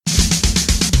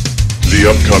The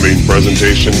upcoming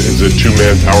presentation is a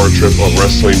two-man power trip of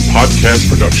wrestling podcast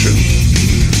production.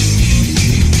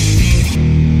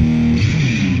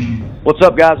 What's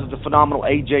up, guys? It's the phenomenal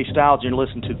AJ Styles, and you're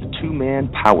listening to the Two-Man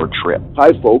Power Trip.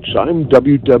 Hi, folks. I'm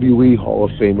WWE Hall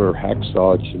of Famer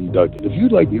Hacksaw Jim Duggan. If you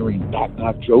like hearing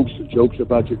knock-knock jokes or jokes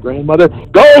about your grandmother,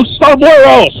 go somewhere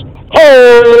else!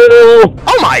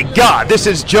 Oh my God, this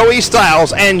is Joey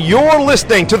Styles, and you're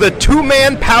listening to the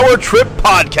Two-Man Power Trip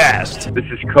podcast. This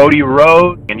is Cody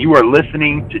Rhodes, and you are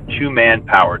listening to Two-Man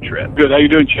Power Trip. Good. How you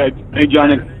doing, Chad? Hey,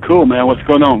 Johnny. Cool, man. What's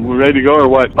going on? We're ready to go or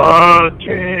what?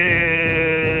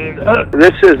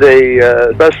 This is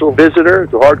a special visitor,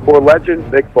 the hardcore legend,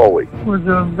 Mick Foley. It was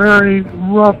a very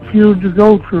rough feud to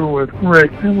go through with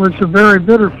Rick. It was a very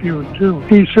bitter feud, too.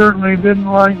 He certainly didn't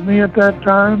like me at that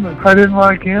time, and I didn't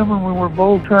like him, and we were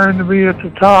both trying to be at the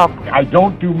top. I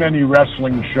don't do many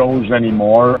wrestling shows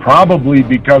anymore, probably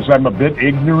because I'm a bit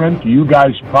ignorant. You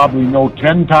guys probably know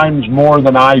 10 times more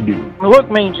than I do.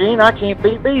 Look, Mean Gene, I can't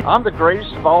beat me. I'm the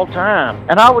greatest of all time.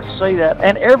 And I would say that.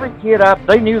 And every kid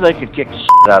they knew they could kick the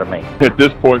shit out of me. At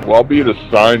this point, I'll be at a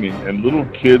signing, and little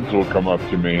kids will come up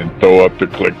to me and throw up the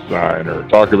click sign or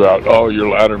talk about, oh, your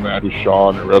ladder match with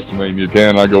Shawn at WrestleMania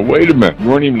 10. I go, wait a minute, you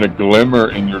weren't even a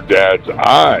glimmer in your dad's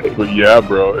eye. But yeah,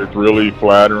 bro, it's really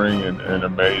flattering and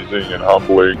amazing and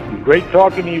humbling. Great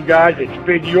talking to you guys. It's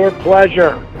been your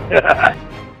pleasure.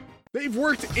 They've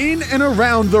worked in and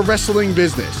around the wrestling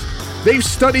business. They've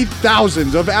studied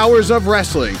thousands of hours of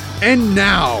wrestling, and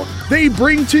now they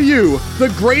bring to you the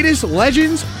greatest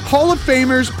legends, Hall of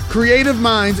Famers, creative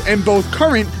minds, and both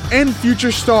current and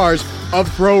future stars of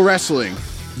pro wrestling.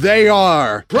 They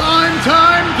are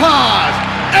Primetime Paz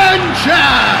and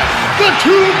Chad, the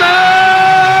Two-Man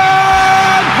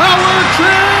Power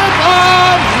Trip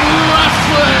of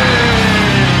Wrestling!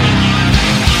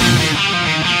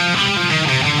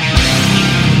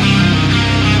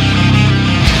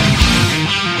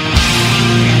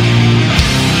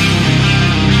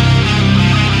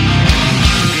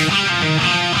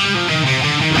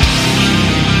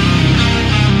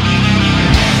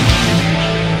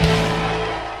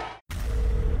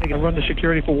 I run the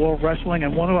security for World Wrestling,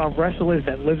 and one of our wrestlers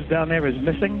that lives down there is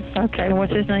missing. Okay,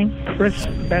 what's his name? Chris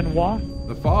Benoit.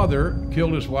 The father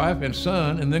killed his wife and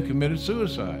son and then committed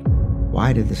suicide.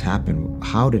 Why did this happen?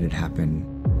 How did it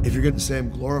happen? If you're going to say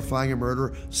I'm glorifying a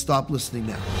murderer, stop listening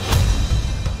now.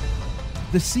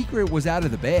 The secret was out of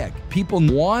the bag. People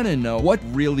want to know what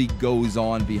really goes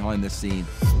on behind the scenes.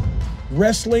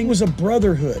 Wrestling was a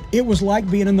brotherhood. It was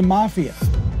like being in the mafia.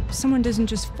 Someone doesn't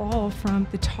just fall from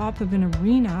the top of an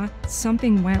arena.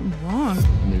 Something went wrong.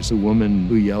 And there's a woman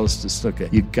who yells to Stuka,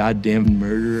 "You goddamn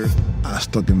murderer." I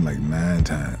stuck him like 9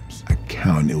 times. I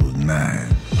counted, it was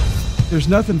 9. There's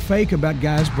nothing fake about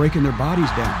guys breaking their bodies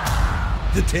down.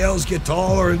 The tails get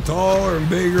taller and taller and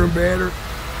bigger and better.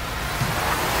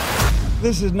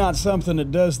 This is not something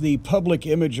that does the public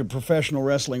image of professional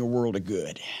wrestling a world of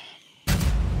good.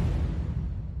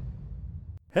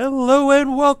 Hello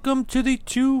and welcome to the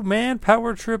Two-Man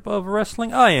Power Trip of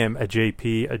Wrestling. I am a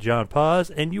John Paz,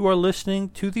 and you are listening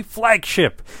to the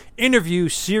flagship interview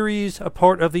series, a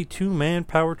part of the Two-Man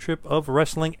Power Trip of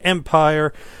Wrestling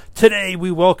Empire. Today we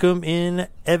welcome in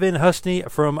Evan Husney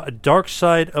from Dark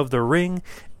Side of the Ring.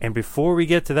 And before we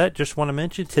get to that, just want to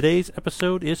mention today's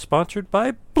episode is sponsored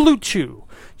by Blue Chew.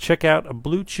 Check out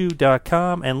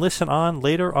BlueChew.com and listen on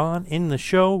later on in the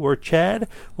show where Chad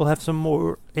will have some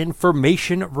more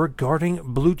information regarding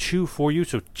Blue Chew for you.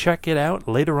 So check it out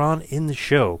later on in the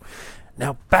show.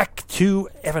 Now back to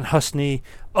Evan Husney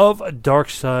of Dark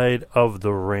Side of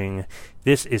the Ring.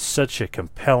 This is such a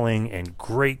compelling and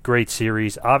great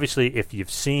series. Obviously, if you've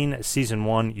seen Season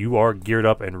 1, you are geared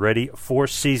up and ready for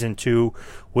Season 2,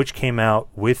 which came out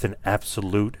with an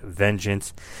absolute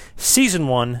vengeance. Season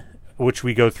 1, which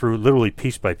we go through literally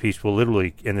piece by piece, we'll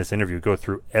literally, in this interview, go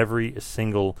through every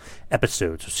single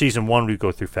episode. So Season 1, we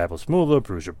go through Fabulous Moolah,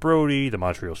 Bruiser Brody, the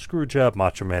Montreal Screwjob,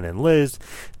 Macho Man and Liz,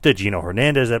 the Gino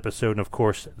Hernandez episode, and of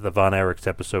course, the Von Erichs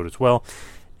episode as well.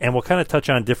 And we'll kind of touch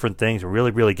on different things and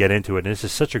really get into it. And this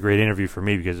is such a great interview for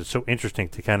me because it's so interesting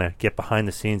to kind of get behind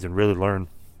the scenes and really learn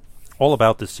all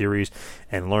about this series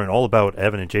and learn all about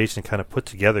Evan and Jason kind of put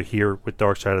together here with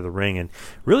Dark Side of the Ring and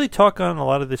really talk on a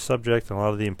lot of this subject and a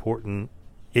lot of the important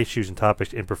issues and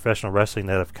topics in professional wrestling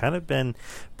that have kind of been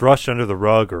brushed under the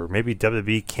rug, or maybe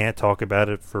WWE can't talk about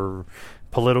it for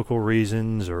political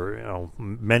reasons or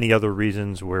many other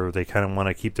reasons where they kind of want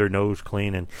to keep their nose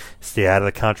clean and stay out of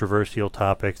the controversial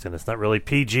topics, and it's not really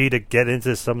PG to get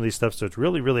into some of these stuff, so it's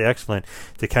really, really excellent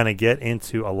to kind of get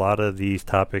into a lot of these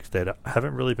topics that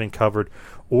haven't really been covered,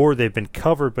 or they've been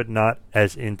covered but not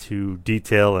as into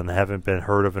detail and haven't been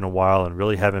heard of in a while and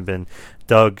really haven't been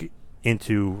dug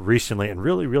into recently, and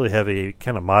really, really have a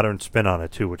kind of modern spin on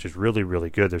it too, which is really,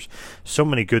 really good. There's so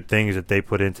many good things that they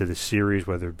put into the series,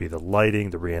 whether it be the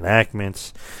lighting, the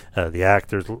reenactments, the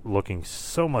actors looking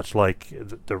so much like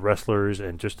the wrestlers,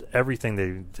 and just everything,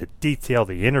 the detail,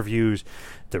 the interviews,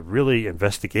 the really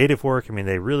investigative work. I mean,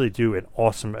 they really do an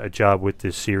awesome job with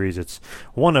this series. It's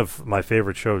one of my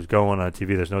favorite shows going on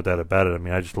TV. There's no doubt about it. I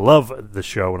mean, I just love the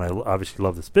show, and I obviously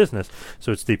love this business.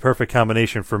 So it's the perfect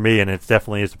combination for me, and it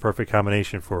definitely is the perfect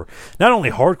combination for not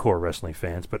only hardcore wrestling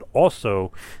fans, but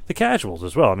also the casuals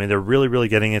as well. I mean, they're really, really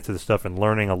getting into the stuff and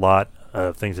learning a lot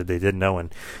of things that they didn't know.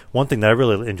 And one thing that I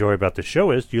really enjoy about the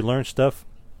show is you learn stuff.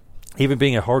 Even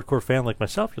being a hardcore fan like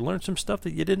myself, you learn some stuff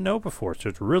that you didn't know before. So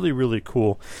it's really, really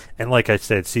cool. And like I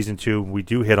said, Season 2, we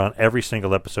do hit on every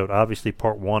single episode. Obviously,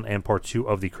 Part 1 and Part 2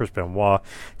 of the Chris Benoit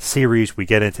series, we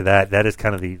get into that. That is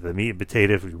kind of the meat and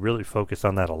potatoes. We really focus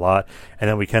on that a lot. And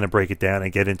then we kind of break it down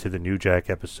and get into the New Jack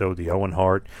episode, the Owen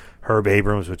Hart, Herb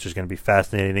Abrams, which is going to be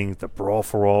fascinating, the Brawl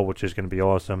for All, which is going to be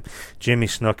awesome, Jimmy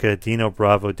Snuka, Dino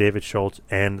Bravo, David Schultz,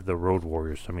 and the Road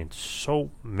Warriors. I mean, so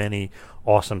many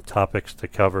awesome topics to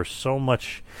cover, so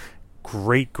much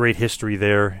great history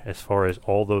there as far as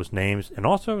all those names, and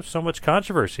also so much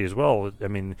controversy as well. I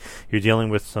mean, you're dealing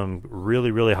with some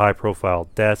really, really high-profile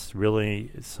deaths,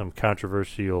 really some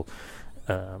controversial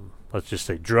let's just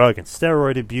say drug and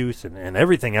steroid abuse and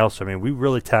everything else. I mean, we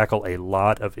really tackle a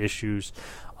lot of issues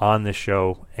on this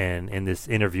show, and in this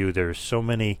interview there's so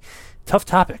many tough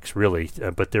topics, really,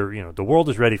 but they're, the world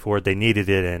is ready for it. They needed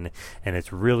it, and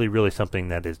it's really, really something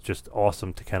that is just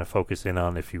awesome to kind of focus in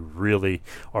on if you really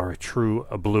are a true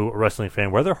blue wrestling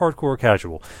fan, whether hardcore or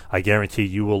casual. I guarantee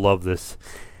you will love this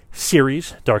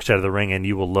series, Dark Side of the Ring, and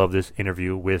you will love this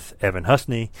interview with Evan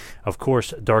Husney. Of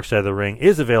course, Dark Side of the Ring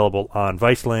is available on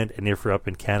Viceland, and if you're up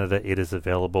in Canada, it is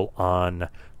available on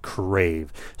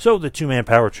Crave. So the Two-Man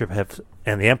Power Trip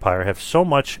and the Empire have so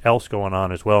much else going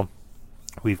on as well.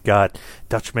 We've got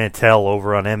Dutch Mantel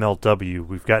over on MLW.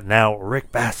 We've got now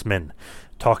Rick Bassman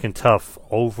talking tough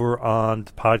over on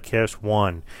Podcast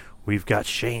One. We've got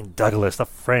Shane Douglas, the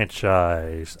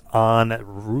franchise, on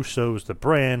Russo's The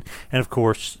Brand, and of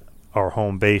course our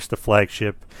home base, the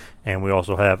flagship, and we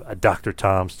also have Dr.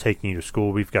 Tom's Taking You to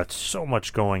School. We've got so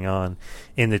much going on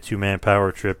in the Two-Man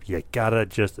Power Trip. You gotta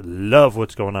just love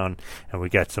what's going on, and we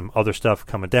got some other stuff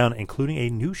coming down, including a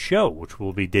new show, which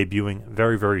will be debuting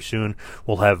very, very soon.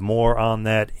 We'll have more on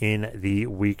that in the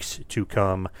weeks to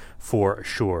come for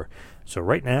sure. So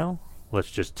right now,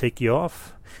 let's just take you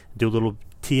off, do a little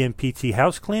TMPT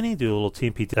house cleaning, do a little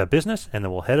TMPT business, and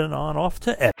then we'll head on off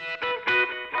to Epic.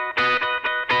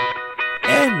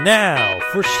 And now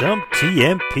for some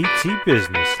TMPT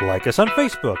business. Like us on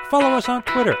Facebook, follow us on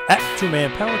Twitter at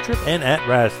Two-Man Power Trip and at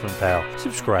Wrestling Pal.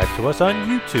 Subscribe to us on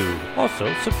YouTube.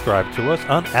 Also, subscribe to us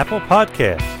on Apple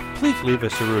Podcasts. Please leave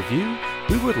us a review.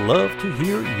 We would love to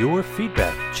hear your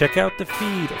feedback. Check out the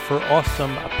feed for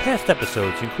awesome past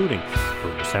episodes, including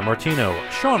Bruno Sammartino,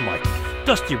 Shawn Michaels,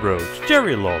 Dusty Rhodes,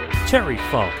 Jerry Lawler, Terry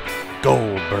Funk,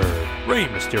 Goldberg, Rey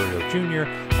Mysterio Jr.,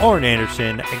 Arn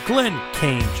Anderson, Glenn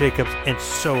Kane Jacobs, and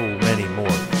so many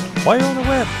more. While you're on the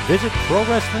web, visit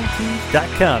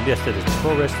ProWrestlingTees.com. Yes, that is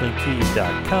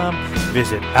ProWrestlingTees.com.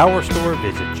 Visit our store,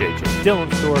 visit JJ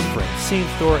Dillon's store, Francine's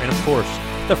store, and of course,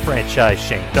 the franchise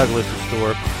Shane Douglas'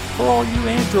 store. For all you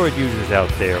Android users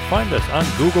out there, find us on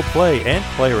Google Play and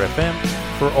Player FM.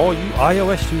 For all you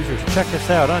iOS users, check us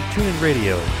out on TuneIn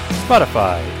Radio,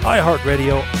 Spotify,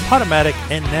 iHeartRadio, Podomatic,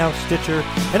 and now Stitcher.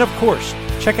 And of course,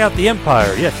 check out the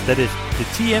Empire. Yes, that is the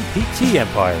TMPT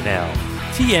Empire now.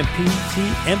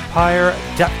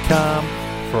 TMPTEmpire.com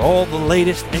for all the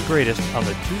latest and greatest on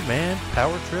the Two-Man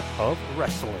Power Trip of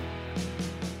Wrestling.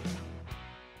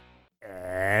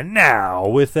 And now,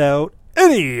 without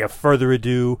any further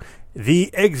ado,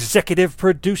 the executive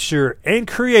producer and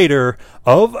creator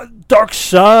of Dark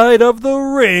Side of the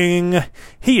Ring,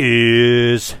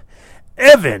 he is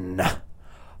Evan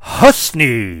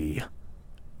Husney.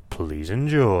 Please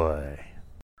enjoy.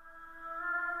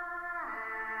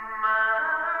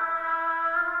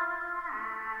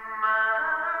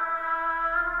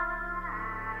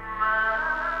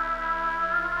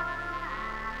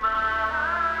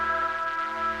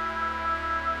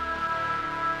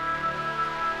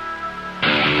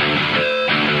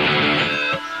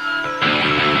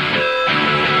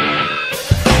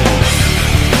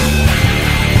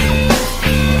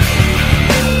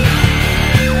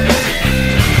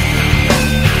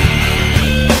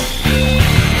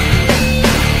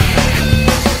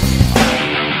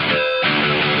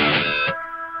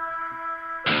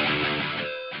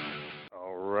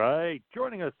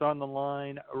 on the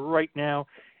line right now.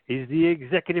 He's the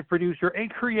executive producer and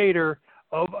creator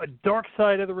of Dark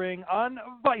Side of the Ring on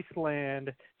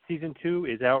Viceland. Season 2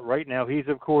 is out right now. He's,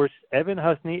 of course, Evan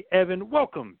Husney. Evan,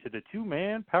 welcome to the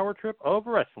two-man power trip of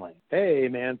wrestling. Hey,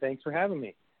 man. Thanks for having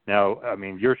me. Now, I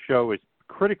mean, your show is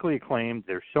critically acclaimed.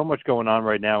 There's so much going on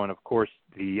right now, and, of course,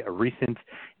 the recent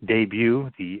debut,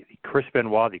 the Chris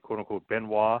Benoit, the quote-unquote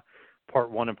Benoit, Part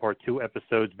 1 and Part 2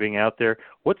 episodes being out there.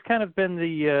 What's kind of been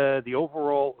the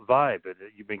overall vibe that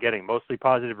you've been getting? Mostly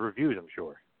positive reviews, I'm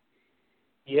sure.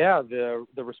 Yeah, the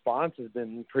response has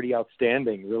been pretty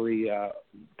outstanding, really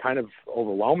kind of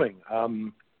overwhelming.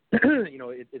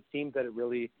 It seems that it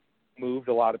really moved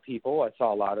a lot of people. I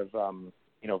saw a lot of,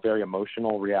 very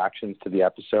emotional reactions to the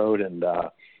episode. And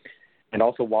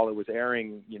also while it was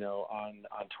airing,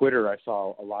 on Twitter, I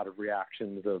saw a lot of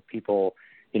reactions of people,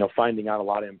 finding out a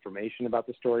lot of information about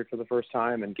the story for the first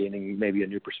time and gaining maybe a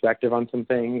new perspective on some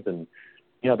things. And,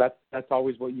 that's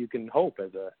always what you can hope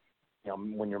as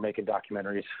when you're making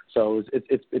documentaries. So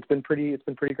it's been pretty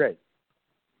great.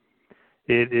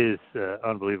 It is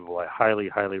unbelievable. I highly,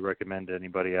 highly recommend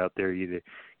anybody out there either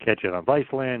catch it on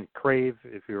Viceland, Crave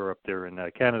if you're up there in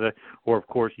Canada, or of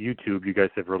course YouTube. You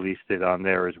guys have released it on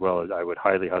there as well. I would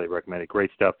highly, highly recommend it. Great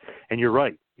stuff. And you're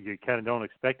right. You kind of don't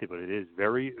expect it, but it is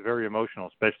very, very emotional,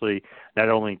 especially not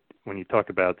only when you talk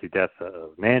about the death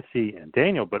of Nancy and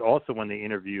Daniel, but also when they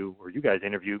interview, or you guys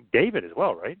interview David as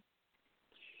well, right?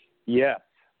 Yes,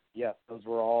 those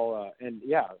were all,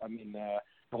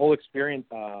 the whole experience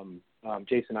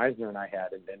Jason Eisner and I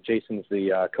had, and Jason's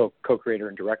the co-creator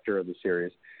and director of the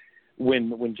series.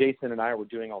 When Jason and I were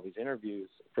doing all these interviews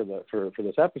for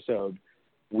this episode,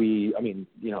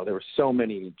 there were so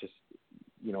many just,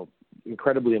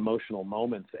 incredibly emotional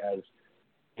moments as,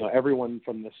 everyone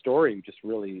from the story just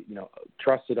really,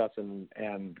 trusted us and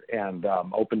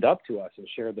opened up to us and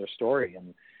shared their story.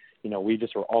 And, we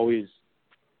just were always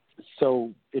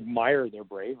so admire their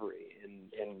bravery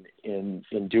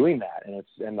in doing that,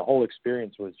 and the whole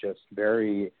experience was just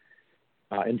very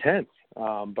intense.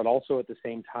 But also at the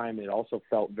same time, it also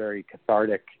felt very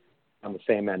cathartic on the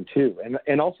same end too,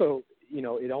 and also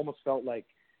it almost felt like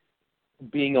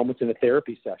being almost in a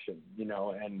therapy session,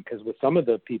 and because with some of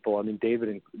the people,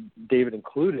 David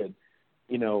included,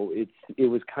 it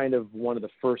was kind of one of the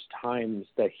first times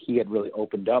that he had really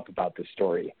opened up about this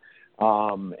story.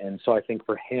 And so I think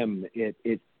for him,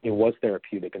 it was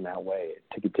therapeutic in that way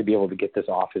to be able to get this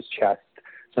off his chest,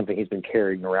 something he's been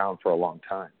carrying around for a long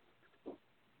time.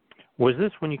 Was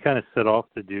this when you kind of set off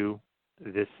to do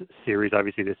this series?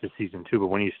 Obviously, this is season 2, but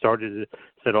when you started to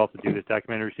set off to do this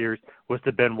documentary series, was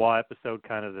the Benoit episode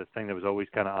kind of the thing that was always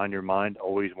kind of on your mind,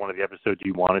 always one of the episodes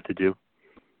you wanted to do?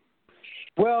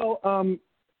 Well,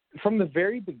 from the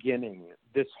very beginning,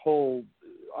 this whole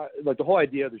the whole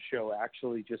idea of the show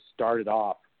actually just started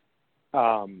off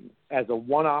as a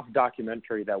one-off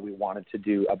documentary that we wanted to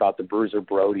do about the Bruiser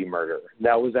Brody murder.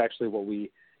 That was actually what we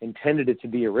intended it to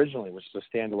be originally, which is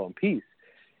a standalone piece.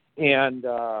 And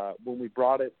when we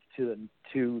brought it to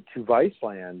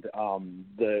Viceland,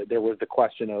 there was the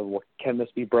question of, well, can this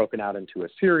be broken out into a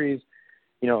series?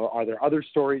 Are there other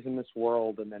stories in this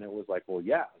world? And then it was like, well,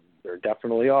 yeah, there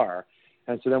definitely are.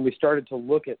 And so then we started to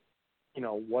look at,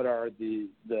 what are the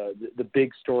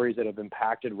big stories that have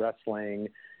impacted wrestling,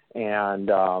 and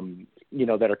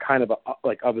that are kind of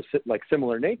of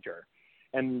similar nature.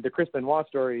 And the Chris Benoit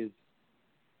story is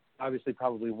obviously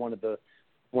probably one of the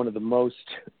most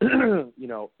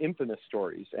infamous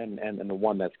stories, and the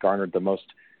one that's garnered the most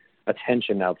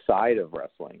attention outside of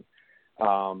wrestling.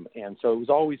 And so it was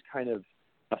always kind of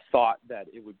a thought that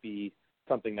it would be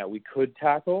something that we could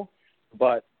tackle,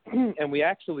 but and we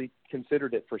actually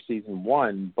considered it for season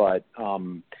 1, but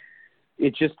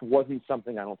it just wasn't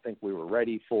something I don't think we were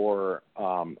ready for.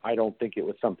 I don't think it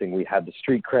was something we had the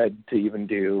street cred to even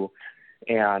do.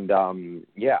 And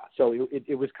so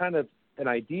it was kind of an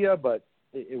idea, but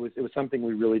it was something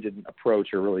we really didn't approach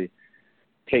or really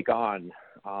take on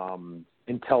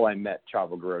until I met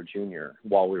Chavo Guerrero Jr.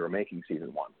 while we were making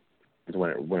season 1, is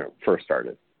when it first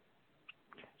started.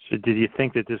 So did you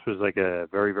think that this was like a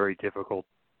very, very difficult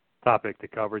topic to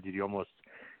cover? Did you almost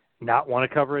not want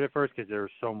to cover it at first because there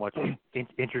was so much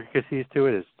intricacies to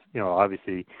it? It's,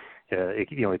 obviously,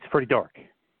 it's pretty dark.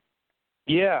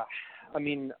 Yeah. I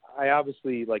mean, I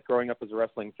obviously, like, growing up as a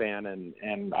wrestling fan,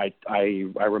 and I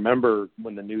remember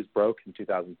when the news broke in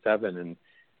 2007,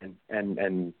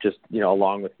 and just,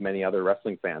 along with many other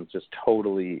wrestling fans, just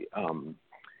totally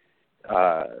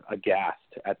aghast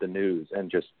at the news,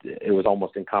 and just, it was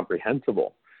almost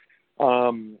incomprehensible.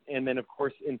 And then, of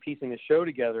course, in piecing the show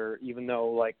together, even though,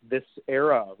 like, this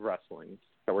era of wrestling,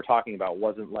 that we're talking about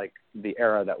wasn't like the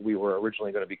era that we were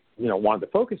originally going to be, wanted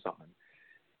to focus on.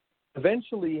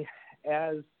 Eventually,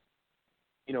 as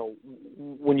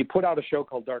when you put out a show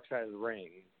called Dark Side of the Ring,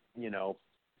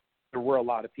 there were a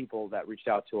lot of people that reached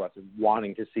out to us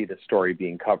wanting to see this story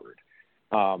being covered.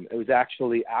 It was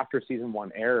actually after season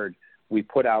 1 aired, we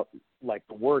put out like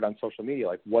the word on social media,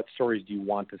 like, what stories do you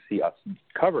want to see us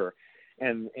cover?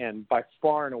 And by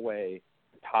far and away,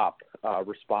 the top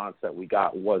response that we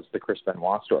got was the Chris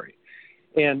Benoit story.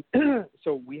 And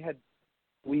so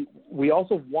we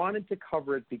also wanted to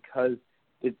cover it because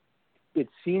it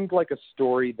seemed like a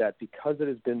story that, because it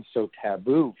has been so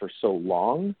taboo for so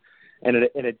long, and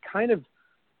it had kind of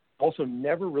also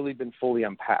never really been fully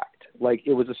unpacked. Like,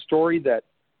 it was a story that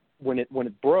when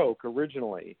it broke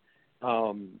originally,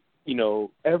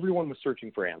 everyone was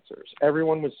searching for answers.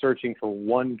 Everyone was searching for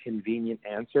one convenient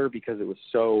answer because it was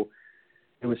so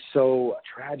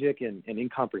tragic and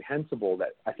incomprehensible that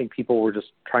I think people were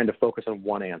just trying to focus on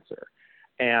one answer.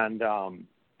 And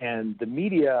the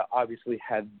media obviously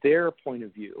had their point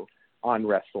of view on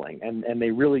wrestling, and they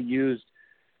really used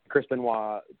Chris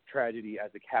Benoit tragedy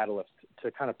as a catalyst to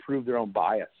kind of prove their own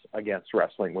bias against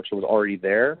wrestling, which was already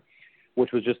there,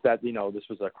 which was just that, this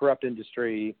was a corrupt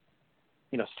industry,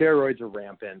 steroids are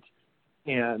rampant.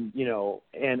 And,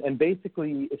 and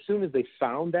basically as soon as they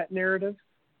found that narrative,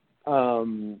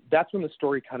 that's when the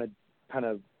story kind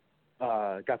of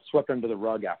got swept under the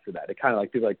rug after that. It kind of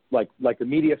like the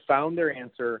media found their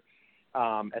answer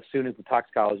as soon as the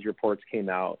toxicology reports came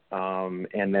out,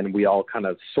 and then we all kind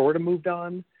of sort of moved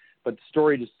on, but the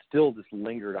story just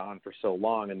lingered on for so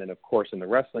long. And then, of course, in the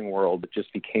wrestling world, it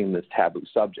just became this taboo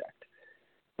subject.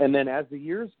 And then as the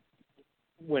years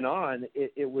went on,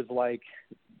 it was like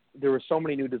there were so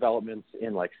many new developments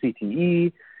in like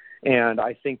CTE, and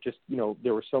I think just,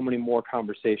 there were so many more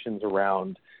conversations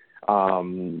around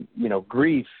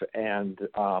grief and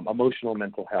emotional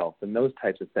mental health and those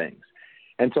types of things.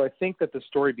 And so I think that the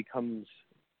story becomes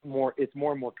more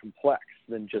and more complex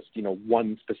than just,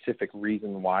 one specific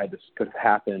reason why this could have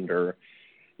happened or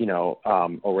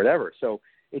whatever. So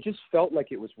it just felt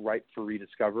like it was ripe for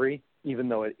rediscovery, even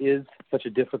though it is such a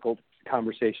difficult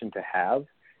conversation to have.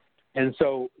 And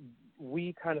so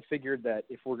we kind of figured that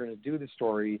if we're going to do the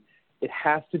story, it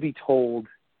has to be told,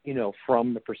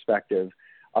 from the perspective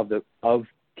of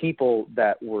people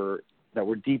that were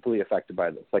deeply affected by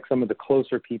this, like some of the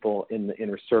closer people in the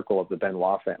inner circle of the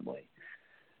Benoit family.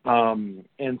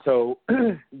 And so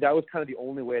that was kind of the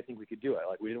only way I think we could do it.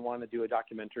 Like, we didn't want to do a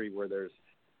documentary where there's,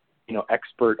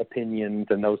 expert opinions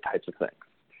and those types of things.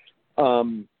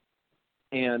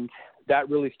 And that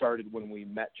really started when we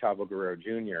met Chavo Guerrero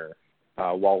Jr.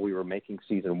 While we were making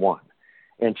season 1.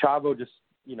 And Chavo just,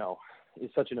 is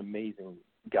such an amazing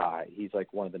guy. He's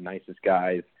like one of the nicest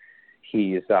guys.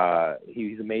 He's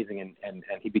amazing, and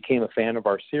he became a fan of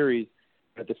our series.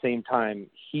 But at the same time,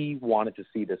 he wanted to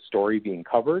see this story being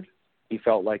covered. He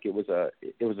felt like it was a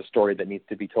story that needs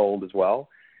to be told as well.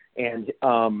 And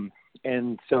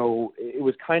so it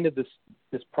was kind of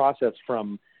this process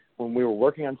from when we were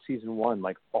working on season 1,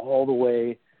 like all the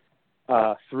way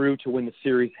through to when the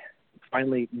series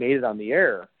finally made it on the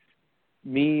air.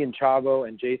 Me and Chavo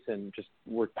and Jason just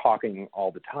were talking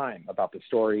all the time about the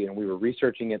story, and we were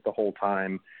researching it the whole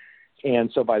time.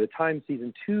 And so by the time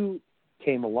season 2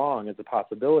 came along as a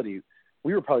possibility,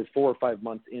 we were probably 4 or 5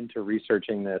 months into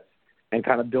researching this and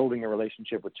kind of building a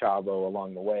relationship with Chavo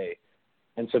along the way.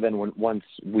 And so then once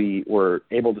we were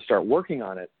able to start working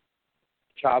on it,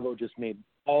 Chavo just made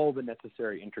all the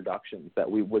necessary introductions that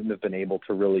we wouldn't have been able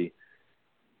to really,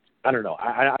 I don't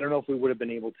know if we would have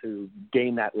been able to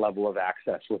gain that level of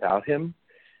access without him.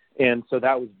 And so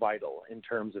that was vital in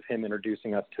terms of him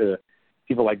introducing us to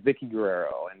people like Vicky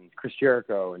Guerrero and Chris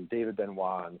Jericho and David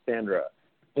Benoit and Sandra.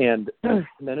 And then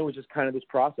it was just kind of this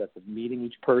process of meeting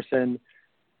each person,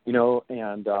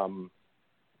 and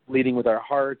leading with our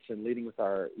hearts and leading with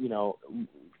our,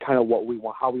 kind of what we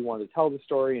want, how we wanted to tell the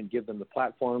story and give them the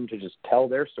platform to just tell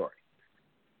their story.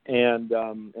 And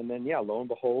then, lo and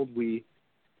behold, we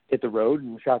hit the road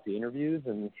and shot the interviews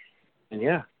and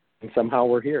somehow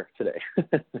we're here today.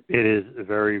 It is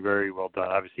very, very well done.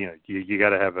 Obviously, you got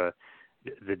to have the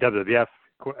WWF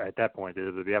at that point, the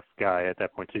WWF guy at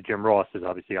that point. So Jim Ross is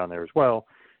obviously on there as well.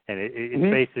 And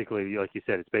it's basically, like you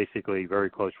said, it's basically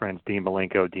very close friends. Dean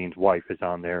Malenko, Dean's wife, is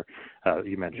on there.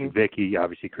 You mentioned Vicky,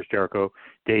 obviously Chris Jericho,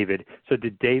 David. So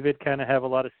did David kind of have a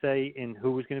lot of say in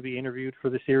who was going to be interviewed for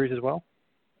the series as well?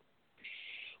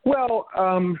 Well,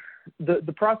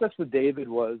 the process with David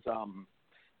was,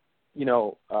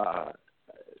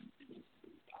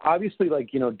 obviously,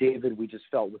 David, we just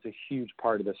felt was a huge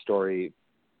part of the story,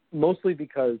 mostly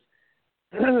because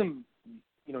you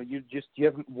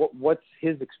haven't, what's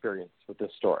his experience with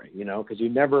this story, because you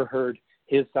never heard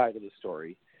his side of the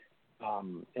story.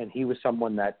 And he was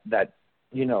someone that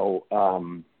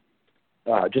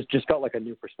just felt like a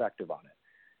new perspective on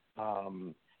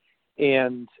it.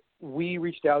 And we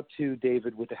reached out to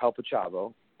David with the help of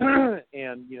Chavo,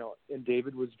 and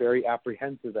David was very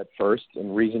apprehensive at first,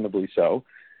 and reasonably so.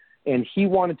 And he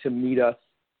wanted to meet us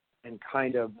and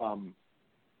kind of,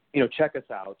 check us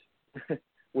out,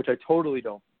 which I totally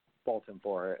don't fault him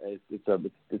for.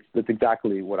 It's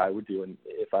exactly what I would do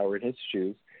if I were in his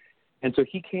shoes. And so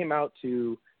he came out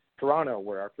to Toronto,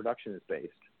 where our production is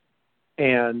based,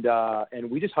 and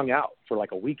we just hung out for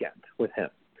like a weekend with him,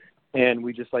 and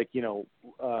we just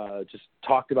just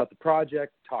talked about the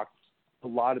project, talked a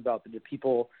lot about the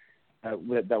people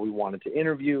that we wanted to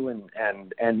interview,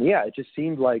 and yeah, it just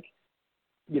seemed like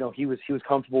he was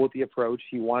comfortable with the approach.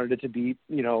 He wanted it to be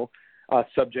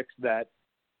subjects that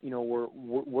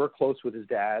we're close with his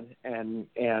dad, and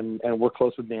we're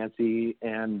close with Nancy,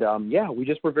 and we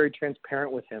just were very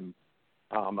transparent with him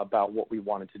about what we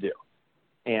wanted to do,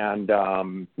 and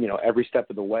every step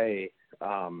of the way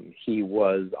he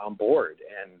was on board,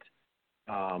 and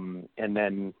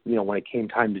then when it came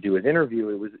time to do his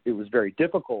interview, it was very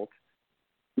difficult,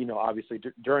 obviously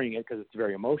during it, because it's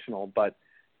very emotional, but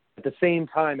at the same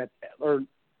time, when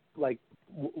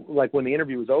the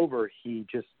interview was over, he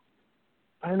just,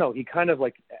 I don't know, he kind of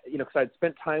because I'd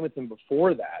spent time with him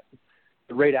before that,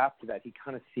 right after that, he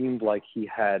kind of seemed like he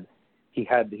had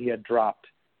dropped,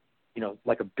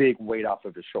 like a big weight off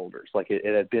of his shoulders. Like it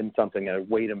had been something that had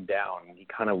weighed him down, and he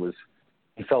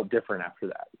felt different after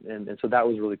that. And so that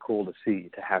was really cool to see,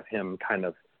 to have him kind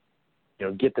of,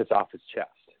 get this off his chest.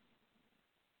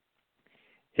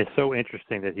 It's so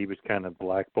interesting that he was kind of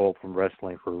blackballed from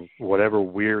wrestling for whatever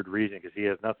weird reason, because he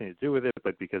has nothing to do with it,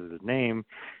 but because of his name.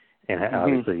 And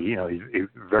obviously, he's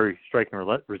very striking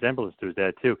resemblance to his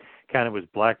dad, too. Kind of was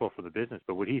blackballed for the business.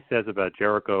 But what he says about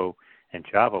Jericho and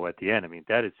Chavo at the end, I mean,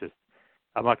 that is just,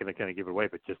 I'm not going to kind of give it away,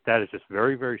 but just that is just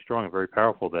very, very strong and very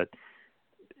powerful that,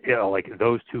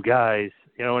 those two guys,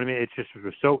 you know what I mean? It's just, it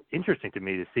was so interesting to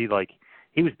me to see,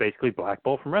 he was basically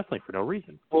blackballed from wrestling for no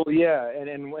reason. Well, yeah,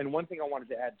 and one thing I wanted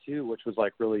to add, too, which was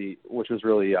really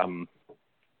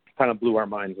kind of blew our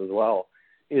minds as well,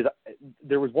 is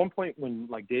there was one point when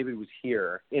David was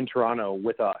here in Toronto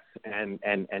with us, and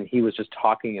he was just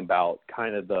talking about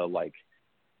kind of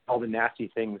all the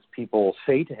nasty things people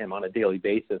say to him on a daily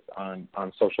basis on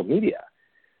social media,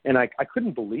 and I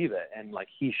couldn't believe it, and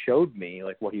he showed me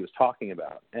what he was talking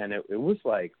about, and it was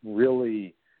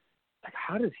really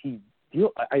how does he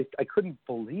deal? I couldn't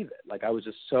believe it. I was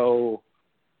so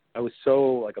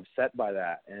upset by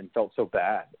that and felt so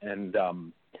bad, and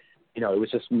it was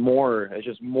just more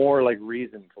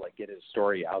reason to get his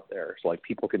story out there so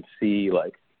people can see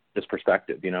this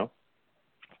perspective,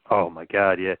 Oh my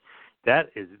God, yeah.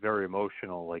 That is very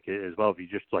emotional, as well. If you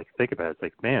just think about it,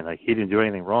 it's man, he didn't do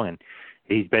anything wrong, and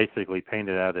he's basically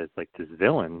painted out as this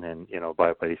villain, and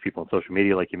by these people on social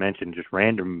media, like you mentioned, just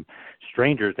random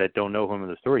strangers that don't know him in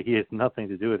the story. He has nothing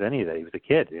to do with any of that. He was a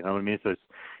kid, you know what I mean? So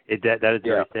that is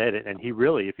very sad, and he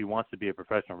really, if he wants to be a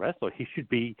professional wrestler, he should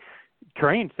be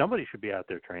trained. Somebody should be out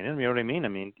there training him. You know what I mean? I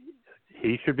mean,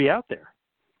 he should be out there.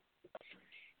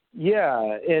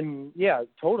 Yeah, and yeah,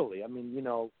 totally. I mean,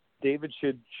 David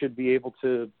should be able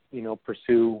to,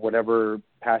 pursue whatever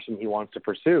passion he wants to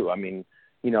pursue. I mean,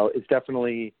 it's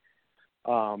definitely,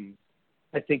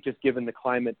 I think just given the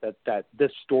climate that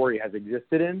this story has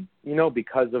existed in,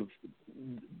 because of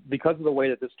the way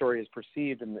that this story is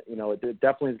perceived, and it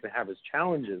definitely is going to have its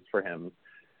challenges for him,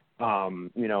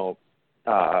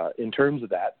 in terms of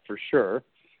that, for sure.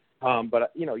 But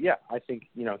I think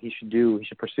he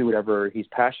should pursue whatever he's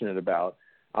passionate about.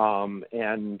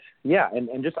 And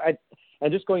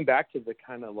just going back to the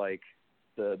kind of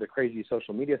the crazy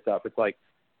social media stuff, it's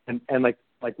and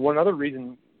one other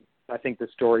reason I think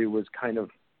this story was kind of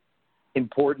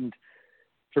important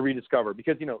to rediscover,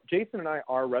 because Jason and I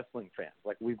are wrestling fans.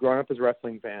 We've grown up as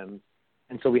wrestling fans,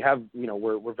 and so we have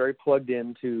we're very plugged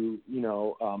into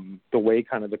the way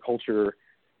kind of the culture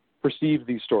perceives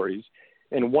these stories.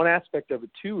 And one aspect of it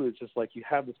too is just you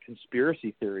have this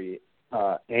conspiracy theory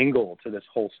angle to this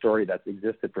whole story that's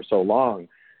existed for so long,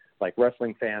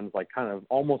 wrestling fans kind of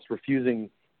almost refusing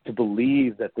to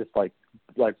believe that this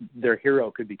their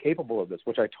hero could be capable of this,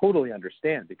 which I totally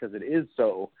understand, because it is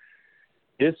so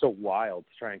wild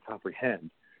to try and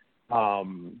comprehend.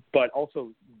 But also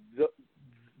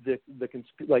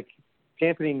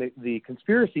championing the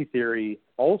conspiracy theory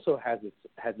also has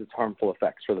its harmful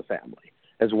effects for the family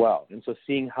as well. And so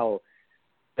seeing how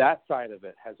that side of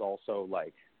it has also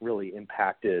really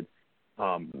impacted,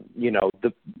 you know,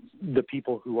 the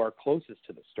people who are closest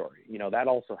to the story. You know, that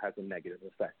also has a negative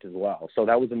effect as well. So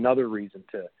that was another reason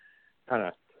to kind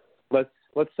of let's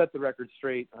set the record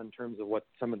straight in terms of what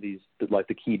some of these, like,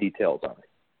 the key details are.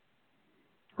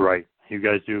 Right. You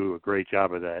guys do a great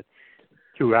job of that.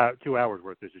 2 hours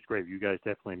worth. This is great. You guys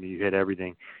definitely, you hit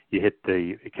everything. You hit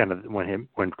the kind of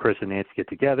when Chris and Nancy get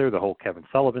together, the whole Kevin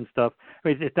Sullivan stuff. I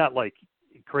mean, it's not like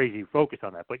crazy focus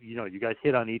on that, but you know, you guys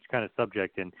hit on each kind of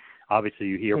subject, and obviously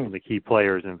you hear from the key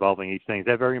players involving each thing. Is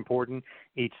that very important?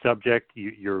 Each subject,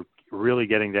 you're really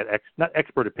getting that not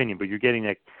expert opinion, but you're getting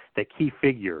that key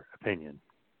figure opinion.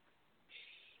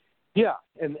 Yeah,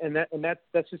 and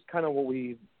that's just kind of what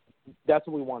we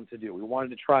wanted to do. We wanted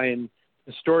to try, and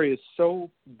the story is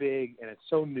so big and it's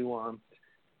so nuanced,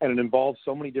 and it involves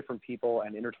so many different people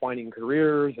and intertwining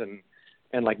careers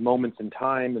and like moments in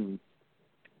time, and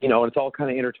you know, it's all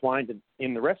kind of intertwined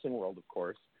in the wrestling world, of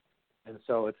course. And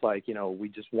so it's like, you know, we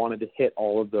just wanted to hit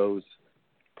all of those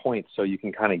points so you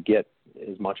can kind of get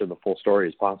as much of the full story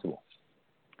as possible.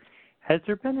 Has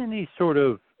there been any sort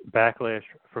of backlash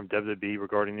from WWE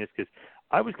regarding this? Because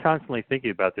I was constantly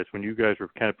thinking about this when you guys were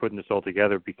kind of putting this all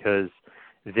together, because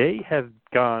they have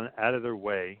gone out of their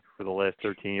way for the last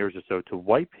 13 years or so to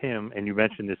wipe him, and you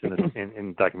mentioned this in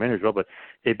the documentary as well, but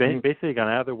they've basically gone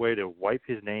out of their way to wipe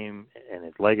his name and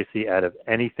his legacy out of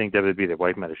anything WWE. They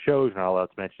wipe him out of shows, not allowed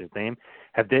to mention his name.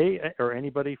 Have they or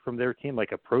anybody from their team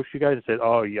like approached you guys and said,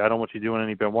 "Oh, yeah, I don't want you doing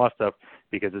any Benoit stuff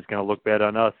because it's going to look bad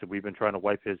on us, and we've been trying to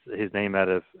wipe his name out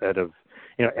of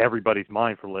you know, everybody's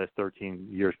mind for the last 13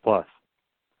 years plus"?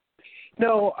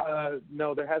 No,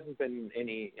 there hasn't been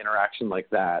any interaction like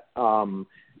that.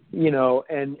 You know,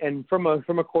 and from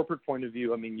a corporate point of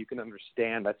view, I mean, you can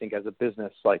understand, I think, as a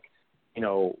business, like, you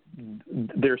know,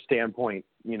 their standpoint,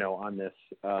 you know, on this,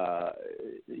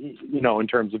 you know, in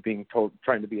terms of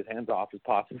trying to be as hands off as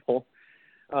possible.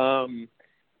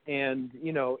 And,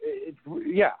 you know,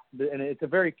 and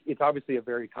it's obviously a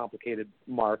very complicated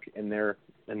mark in their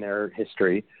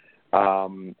history.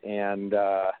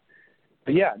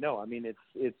 But yeah, no, I mean, it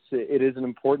is an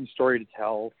important story to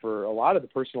tell for a lot of the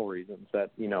personal reasons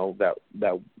that, you know, that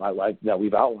I like, that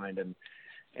we've outlined, and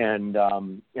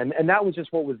that was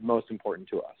just what was most important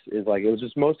to us. Is like, it was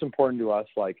just most important to us,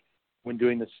 like, when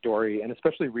doing this story, and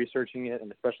especially researching it,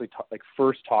 and especially like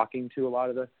first talking to a lot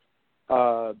of the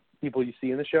people you see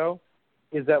in the show,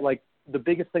 is that, like, the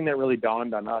biggest thing that really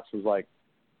dawned on us was, like,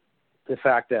 the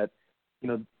fact that, you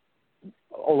know,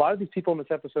 a lot of these people in this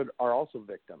episode are also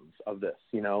victims of this,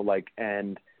 you know, like,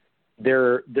 and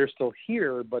they're still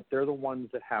here, but they're the ones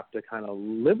that have to kind of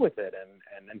live with it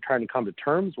and trying to come to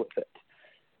terms with it.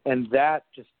 And that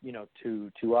just, you know,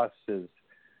 to us is,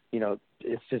 you know,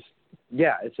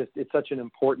 it's such an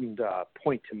important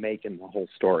point to make in the whole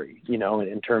story, you know,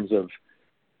 in terms of,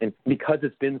 and because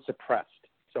it's been suppressed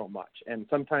so much, and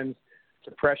sometimes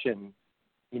suppression,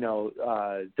 you know,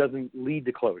 doesn't lead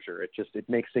to closure. It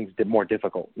makes things more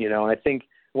difficult, you know. And I think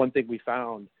one thing we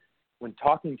found when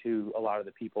talking to a lot of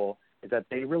the people is that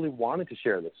they really wanted to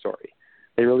share this story.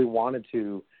 They really wanted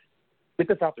to get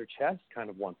this off their chest kind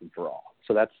of once and for all.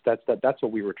 So that's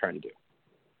what we were trying to do.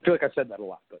 I feel like I've said that a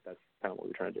lot, but that's kind of what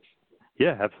we're trying to do.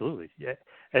 Yeah, absolutely. Yeah.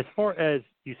 As far as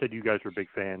you said, you guys were big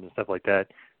fans and stuff like that.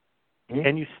 Mm-hmm.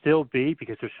 Can you still be?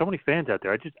 Because there's so many fans out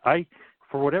there.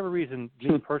 For whatever reason,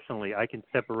 me personally, I can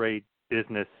separate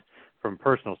business from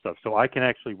personal stuff. So I can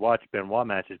actually watch Benoit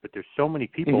matches, but there's so many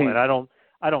people, and I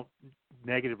don't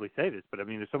negatively say this, but I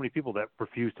mean, there's so many people that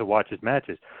refuse to watch his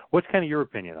matches. What's kind of your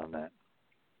opinion on that?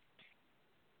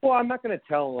 Well, I'm not going to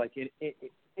tell, like,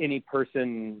 any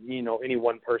person, you know, any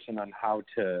one person on how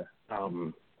to,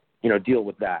 you know, deal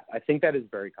with that. I think that is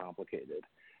very complicated.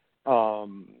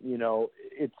 You know,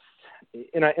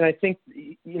 and I think,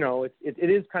 you know, it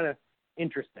is kind of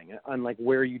interesting on, like,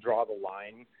 where you draw the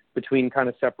line between kind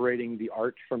of separating the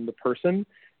art from the person,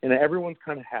 and everyone's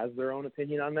kind of has their own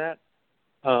opinion on that.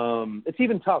 It's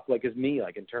even tough, like, as me,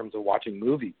 like, in terms of watching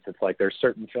movies. It's like there's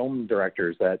certain film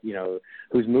directors that, you know,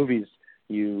 whose movies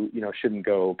you know shouldn't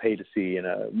go pay to see in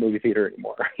a movie theater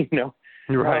anymore. You know,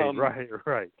 right.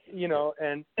 You know,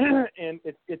 and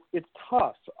it's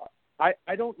tough.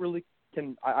 I don't really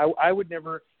I would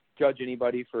never judge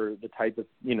anybody for the type of,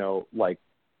 you know, like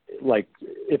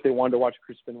if they wanted to watch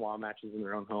Chris Benoit matches in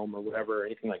their own home or whatever, or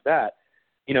anything like that,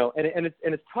 you know, and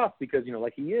it's tough because, you know,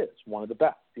 like, he is one of the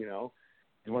best, you know,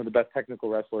 he's one of the best technical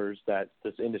wrestlers that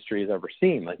this industry has ever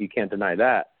seen. Like, you can't deny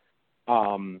that.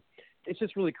 It's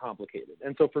just really complicated.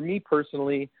 And so for me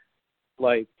personally,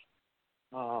 like,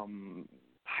 I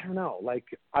don't know, like,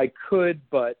 I could,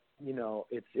 but, you know,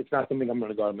 it's not something I'm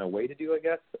going to go out of my way to do, I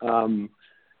guess.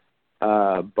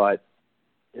 But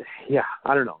yeah,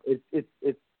 I don't know.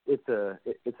 It's a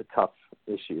tough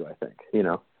issue, I think. I'm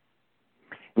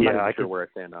not even sure where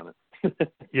I stand on it.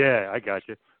 Yeah, I got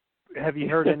you. Have you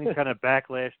heard any kind of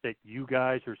backlash that you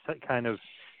guys are kind of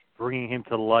bringing him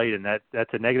to light, and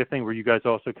that's a negative thing? Were you guys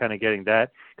also kind of getting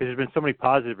that? Because there's been so many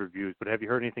positive reviews, but have you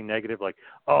heard anything negative, like,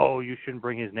 oh, you shouldn't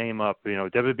bring his name up?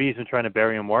 WWE's been trying to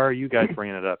bury him. Why are you guys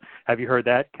bringing it up? Have you heard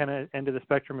that kind of end of the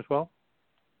spectrum as well?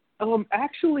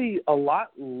 Actually, a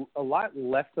lot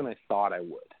less than I thought I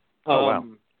would. Oh, wow.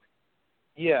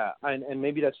 Yeah, and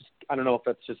maybe that's just, I don't know if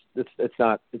that's just it's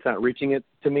not reaching it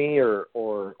to me or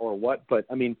what, but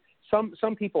I mean,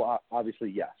 some people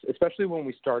obviously yes, especially when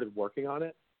we started working on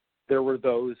it, there were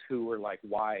those who were like,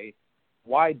 why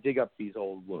dig up these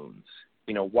old wounds?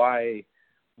 Why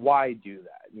do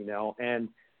that? And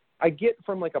I get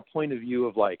from like a point of view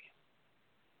of like,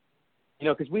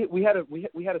 because we had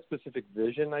a specific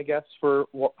vision, I guess, for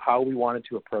how we wanted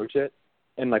to approach it.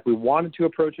 And like we wanted to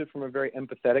approach it from a very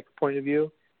empathetic point of view,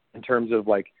 in terms of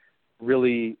like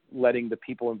really letting the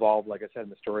people involved, like I said in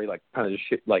the story, like kind of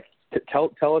just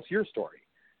tell us your story.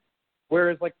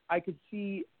 Whereas like I could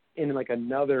see in like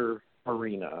another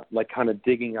arena, like kind of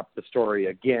digging up the story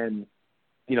again,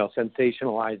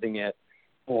 sensationalizing it,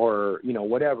 or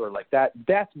whatever, like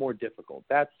that's more difficult.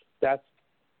 That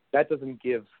doesn't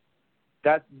give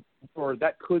that, or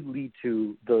that could lead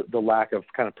to the lack of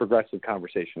kind of progressive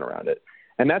conversation around it.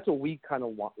 And that's what we kind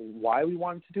of why we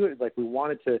wanted to do it. Like we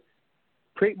wanted to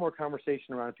create more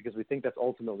conversation around it because we think that's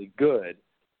ultimately good,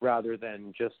 rather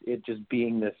than just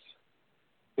being this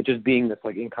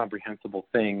like incomprehensible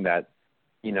thing that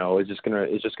is just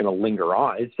gonna linger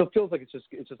on. It still feels like it's just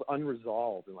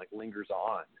unresolved and like lingers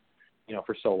on,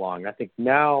 for so long. I think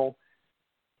now,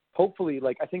 hopefully,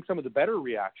 like I think some of the better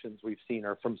reactions we've seen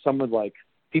are from some of like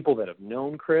people that have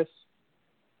known Chris,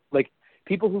 like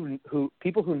people who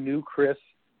knew Chris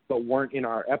but weren't in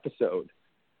our episode,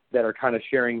 that are kind of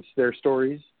sharing their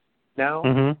stories now.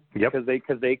 Mm-hmm. Yep.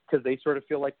 Because they sort of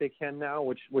feel like they can now,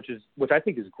 which I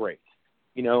think is great.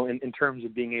 In terms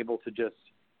of being able to just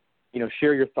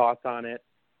share your thoughts on it,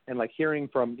 and like hearing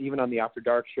from, even on the After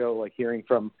Dark show, like hearing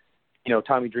from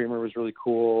Tommy Dreamer was really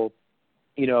cool.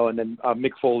 And then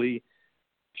Mick Foley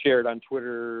shared on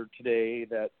Twitter today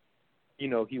that he's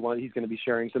going to be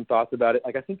sharing some thoughts about it.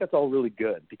 Like I think that's all really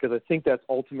good, because I think that's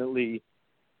ultimately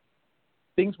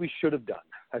things we should have done,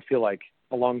 I feel like,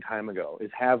 a long time ago, is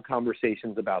have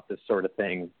conversations about this sort of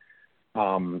thing,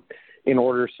 in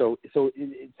order so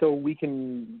we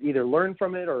can either learn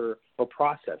from it or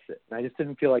process it. And I just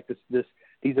didn't feel like these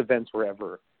events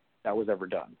that was ever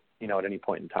done, at any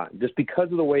point in time, just because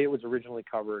of the way it was originally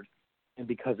covered and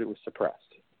because it was suppressed.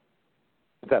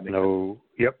 If that makes sense.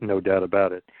 Yep, no doubt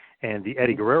about it. And the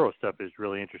Eddie Guerrero stuff is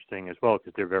really interesting as well,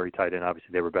 because they're very tight in.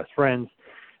 Obviously, they were best friends.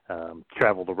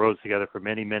 Traveled the roads together for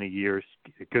many, many years.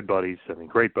 Good buddies. I mean,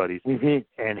 great buddies. Mm-hmm.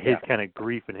 And his kind of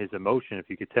grief and his emotion, if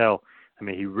you could tell, I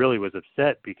mean, he really was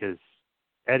upset because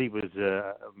Eddie was,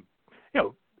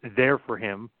 there for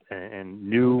him and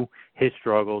knew his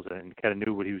struggles and kind of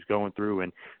knew what he was going through,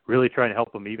 and really trying to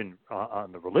help him even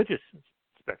on the religious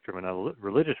spectrum and on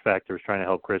religious factors, trying to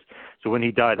help Chris. So when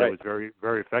he died, that was very,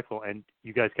 very effective. And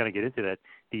you guys kind of get into that,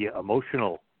 the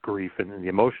emotional grief and the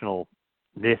emotional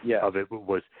of it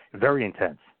was very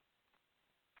intense.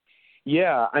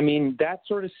 Yeah, I mean, that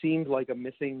sort of seemed like a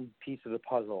missing piece of the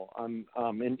puzzle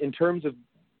in terms of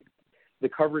the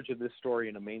coverage of this story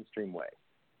in a mainstream way.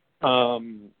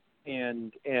 And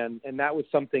that was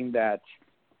something that,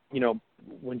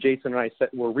 when Jason and I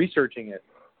were researching it,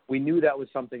 we knew that was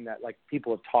something that like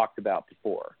people have talked about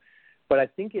before. But I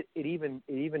think it even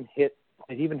hit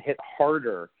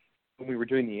harder when we were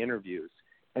doing the interviews.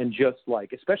 And just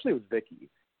like, especially with Vicky,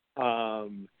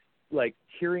 like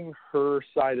hearing her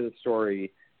side of the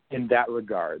story in that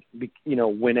regard,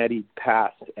 when Eddie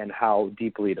passed and how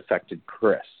deeply it affected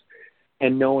Chris,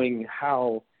 and knowing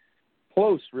how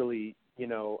close really,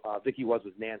 Vicky was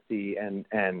with Nancy and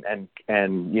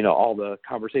all the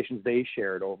conversations they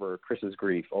shared over Chris's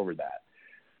grief over that.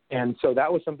 And so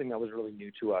that was something that was really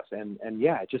new to us. And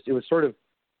yeah, it was sort of,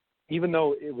 even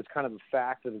though it was kind of a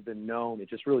fact that had been known, it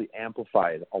just really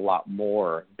amplified a lot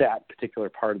more that particular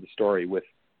part of the story with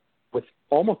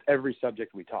almost every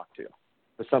subject we talked to. It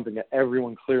was something that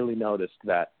everyone clearly noticed,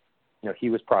 that, he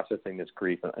was processing this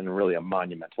grief in really a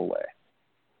monumental way.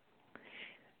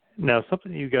 Now,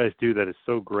 something you guys do that is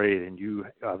so great, and you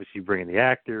obviously bring in the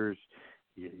actors,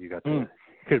 you got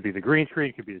could be the green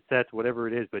screen, could be the sets, whatever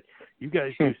it is, but you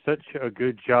guys do such a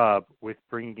good job with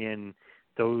bringing in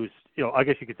those, I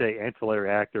guess you could say ancillary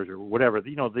actors or whatever,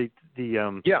 those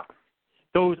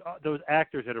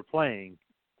actors that are playing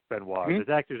Benoit. Mm-hmm. There's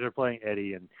actors that are playing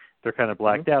Eddie, and they're kind of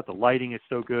blacked out. The lighting is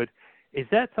so good. Is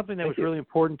that something that was really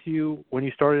important to you when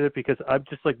you started it? Because I'm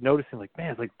just like noticing, like,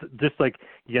 man, it's like just like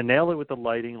you nail it with the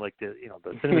lighting, like the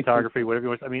the cinematography, whatever you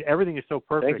want. I mean, everything is so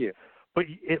perfect. Thank you. But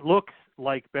it looks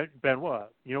like Benoit.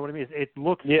 You know what I mean? It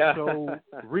looks so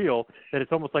real that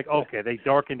it's almost like, okay, they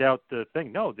darkened out the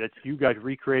thing. No, that's you guys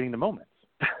recreating the moments.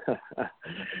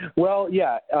 Well,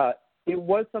 yeah, it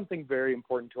was something very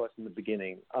important to us in the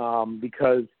beginning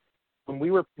because when we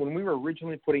were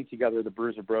originally putting together the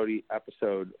Bruiser Brody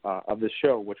episode of this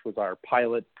show, which was our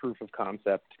pilot proof of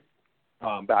concept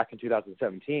back in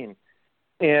 2017,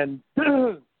 and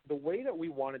the way that we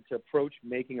wanted to approach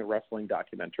making a wrestling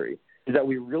documentary is that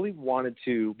we really wanted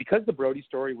to, because the Brody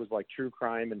story was like true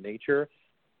crime in nature,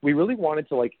 we really wanted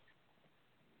to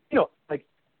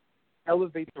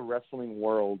elevate the wrestling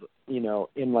world,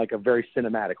 in like a very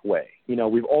cinematic way.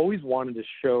 We've always wanted to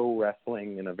show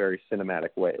wrestling in a very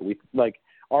cinematic way.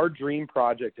 Our dream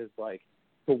project is like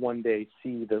to one day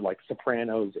see the like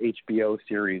Sopranos HBO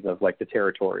series of like the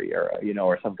Territory era,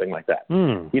 or something like that.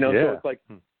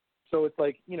 So it's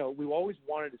like, we always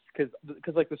wanted to,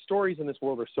 because like the stories in this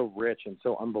world are so rich and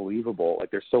so unbelievable, like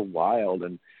they're so wild,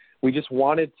 and we just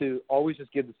wanted to always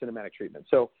just give the cinematic treatment.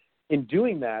 So in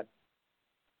doing that,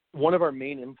 one of our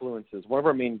main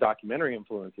documentary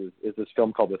influences is this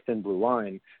film called The Thin Blue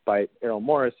Line by Errol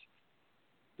Morris.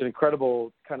 It's an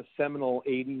incredible kind of seminal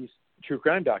 80s true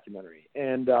crime documentary.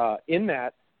 And in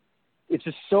that, it's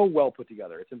just so well put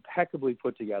together. It's impeccably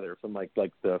put together from like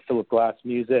the Philip Glass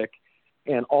music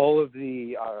and all of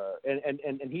the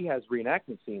and he has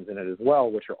reenactment scenes in it as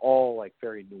well, which are all like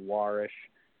very noirish,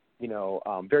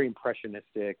 very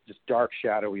impressionistic, just dark,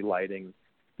 shadowy lighting.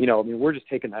 We're just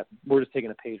taking a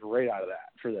page right out of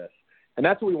that for this, and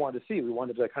that's what we wanted to see. We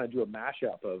wanted to kind of do a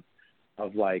mashup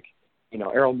of like,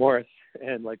 Errol Morris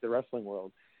and like the wrestling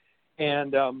world,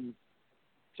 and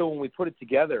so when we put it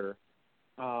together,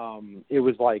 it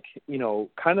was like,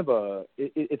 kind of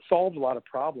it solved a lot of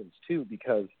problems too,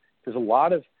 because there's a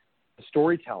lot of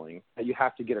storytelling that you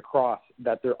have to get across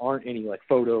that there aren't any like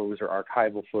photos or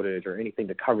archival footage or anything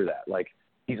to cover that, like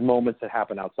these moments that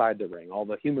happen outside the ring, all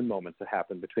the human moments that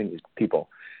happen between these people.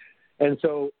 And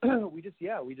so we just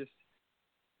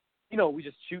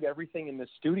shoot everything in this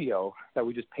studio that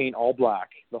we just paint all black.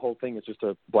 The whole thing is just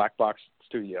a black box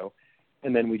studio.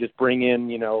 And then we just bring in,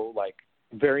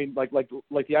 very, like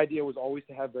the idea was always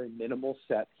to have very minimal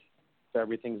sets. So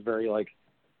everything's very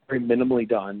minimally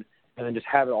done, and then just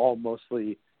have it all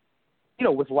mostly,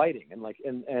 with lighting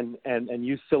and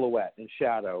use silhouette and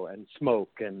shadow and smoke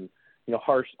and,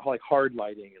 hard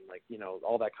lighting and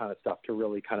all that kind of stuff to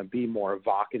really kind of be more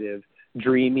evocative,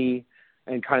 dreamy,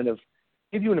 and kind of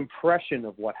give you an impression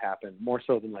of what happened more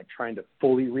so than like trying to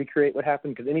fully recreate what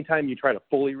happened. Because anytime you try to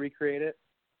fully recreate it,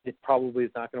 it probably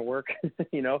is not going to work,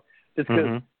 just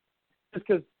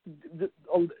because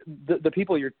the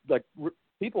people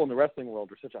people in the wrestling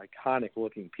world are such iconic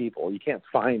looking people. You can't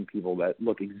find people that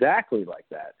look exactly like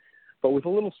that, but with a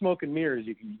little smoke and mirrors,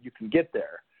 you can get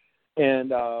there. And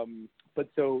but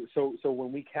so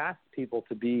when we cast people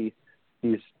to be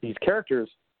these characters,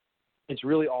 it's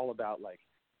really all about like,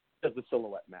 does the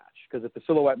silhouette match? Because if the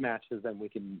silhouette matches, then we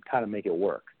can kind of make it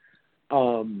work.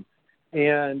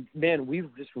 And man, we've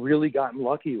just really gotten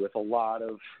lucky with a lot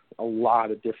of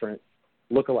different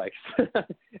lookalikes at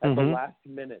the last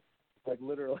minute, like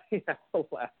literally at the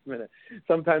last minute.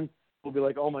 Sometimes we'll be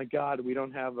like, oh my God, we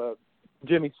don't have a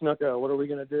Jimmy Snuka. What are we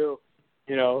going to do?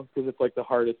 Because it's like the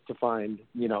hardest to find,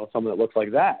 someone that looks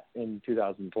like that in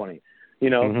 2020,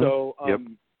 so,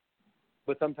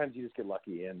 but sometimes you just get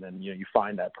lucky and then, you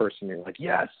find that person, you're like,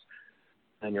 yes,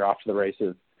 and you're off to the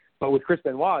races. But with Chris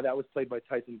Benoit, that was played by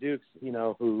Tyson Dukes,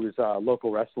 who's a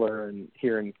local wrestler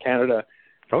here in Canada.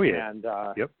 Oh yeah. And,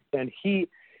 and he's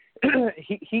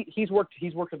worked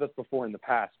with us before in the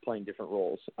past, playing different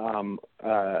roles.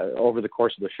 Over the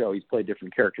course of the show, he's played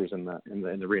different characters in the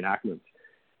reenactments.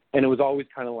 And it was always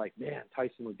kind of like, man,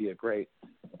 Tyson would be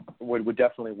would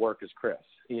definitely work as Chris,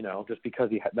 just because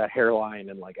he had that hairline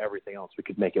and like everything else, we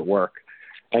could make it work.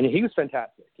 And he was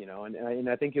fantastic, and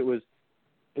I think it was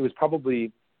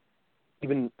probably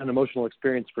even an emotional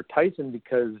experience for Tyson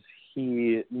because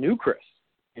he knew Chris,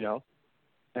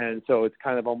 and so it's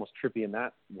kind of almost trippy in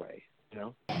that way,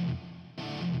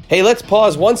 Hey, let's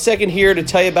pause 1 second here to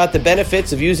tell you about the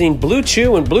benefits of using Blue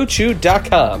Chew and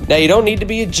BlueChew.com. Now, you don't need to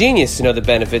be a genius to know the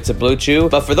benefits of Blue Chew,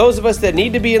 but for those of us that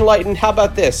need to be enlightened, how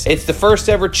about this? It's the first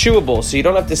ever chewable, so you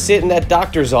don't have to sit in that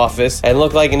doctor's office and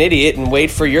look like an idiot and wait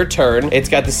for your turn. It's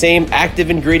got the same active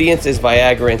ingredients as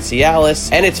Viagra and Cialis,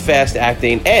 and it's fast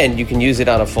acting, and you can use it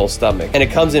on a full stomach. And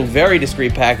it comes in very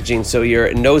discreet packaging, so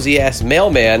your nosy-ass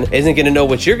mailman isn't going to know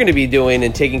what you're going to be doing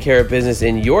and taking care of business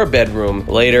in your bedroom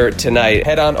later tonight.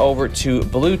 Head on over to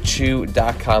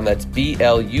BlueChew.com. That's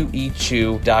BLUE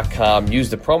Chew.com. Use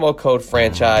the promo code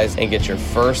franchise and get your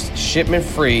first shipment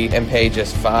free and pay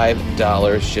just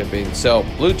 $5 shipping. So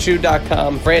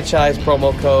BlueChew.com, franchise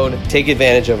promo code. Take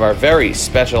advantage of our very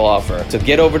special offer. So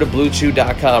get over to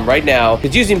BlueChew.com right now,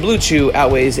 because using Blue Chew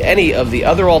outweighs any of the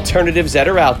other alternatives that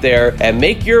are out there, and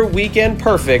make your weekend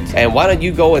perfect. And why don't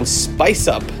you go and spice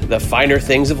up the finer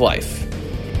things of life?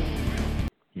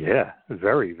 Yeah,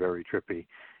 very, very trippy.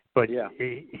 But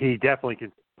he definitely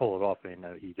can pull it off, and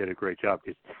he did a great job,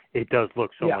 because it does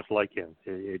look so much like him.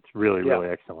 It's really, really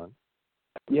excellent.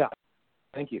 Yeah.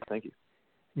 Thank you.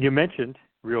 You mentioned,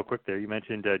 real quick there,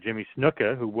 Jimmy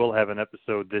Snuka, who will have an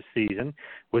episode this season.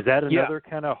 Was that another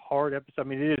kind of hard episode? I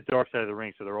mean, it is Dark Side of the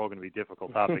Ring, so they're all going to be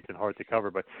difficult topics and hard to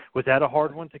cover, but was that a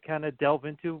hard one to kind of delve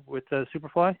into with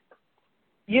Superfly?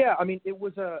 Yeah, I mean, it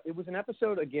was an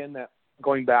episode, again, that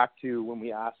going back to when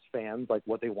we asked fans like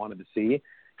what they wanted to see,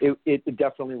 it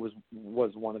definitely was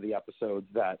one of the episodes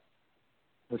that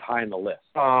was high on the list.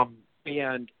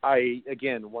 And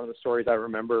one of the stories I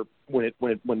remember when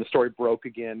the story broke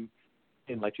again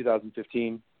in like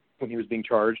 2015 when he was being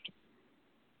charged,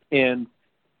 it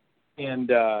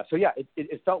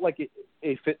felt like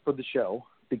it fit for the show,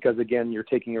 because again, you're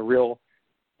taking a real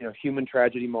human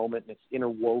tragedy moment, and it's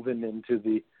interwoven into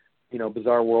the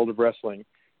bizarre world of wrestling.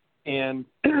 And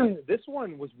this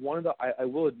one was one of the, I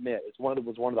will admit,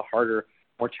 was one of the harder,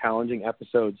 more challenging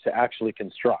episodes to actually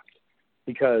construct,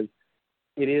 because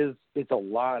it's a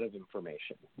lot of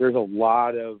information. There's a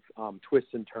lot of twists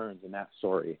and turns in that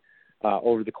story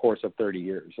over the course of 30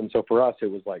 years. And so for us, it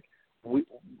was like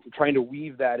trying to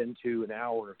weave that into an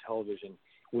hour of television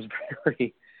was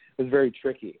very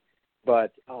tricky.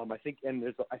 But I think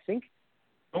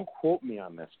don't quote me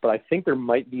on this, but I think there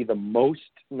might be the most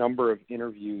number of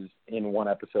interviews in one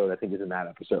episode. I think is in that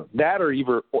episode. That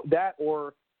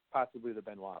or possibly the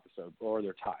Benoit episode, or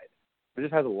they're tied. It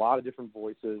just has a lot of different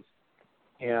voices,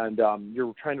 and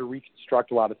you're trying to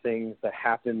reconstruct a lot of things that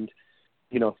happened,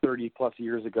 30 plus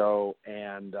years ago,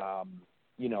 and a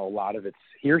lot of it's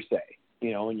hearsay,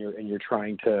 and you're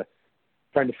trying to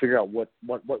figure out what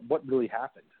really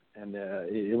happened, and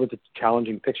it was a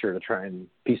challenging picture to try and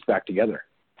piece back together.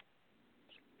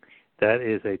 That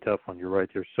is a tough one. You're right.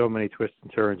 There's so many twists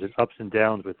and turns and ups and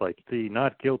downs with like the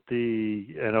not guilty,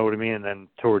 you know what I mean? And then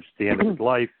towards the end of his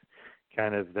life,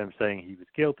 kind of them saying he was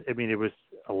guilty. I mean, it was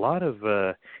a lot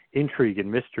of intrigue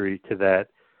and mystery to that.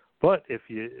 But if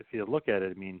you look at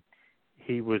it, I mean,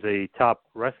 he was a top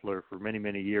wrestler for many,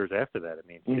 many years after that. I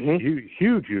mean, he was a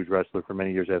huge wrestler for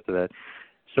many years after that.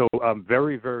 So I'm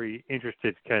very, very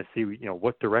interested to kind of see,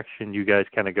 what direction you guys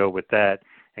kind of go with that,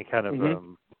 and kind of,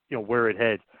 where it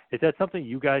heads. Is that something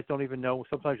you guys don't even know?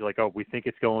 Sometimes you're like, oh, we think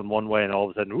it's going one way, and all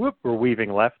of a sudden, whoop, we're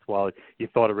weaving left, while you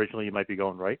thought originally you might be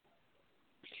going right?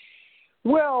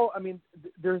 Well, I mean,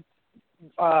 there's,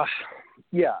 Well,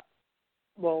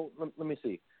 let me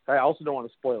see. I also don't want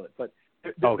to spoil it, but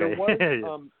there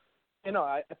was,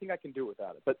 I think I can do it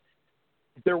without it. But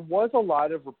there was a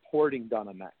lot of reporting done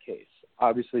on that case.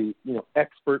 Obviously,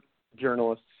 expert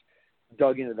journalists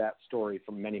dug into that story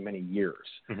for many, many years,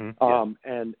 and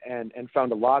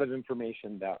found a lot of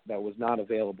information that was not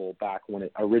available back when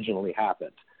it originally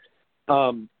happened.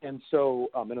 And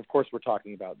of course, we're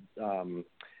talking about,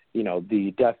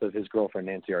 the death of his girlfriend,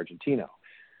 Nancy Argentino,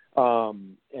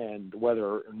 and whether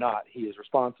or not he is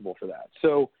responsible for that.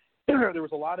 So there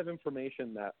was a lot of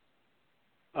information that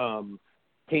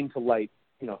came to light,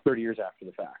 30 years after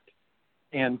the fact.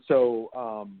 And so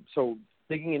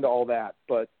digging into all that,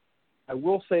 but I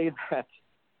will say that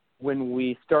when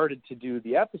we started to do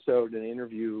the episode and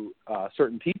interview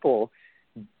certain people,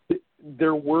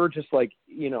 there were just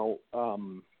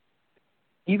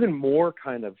even more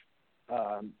kind of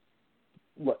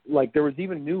there was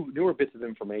even newer bits of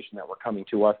information that were coming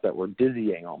to us that were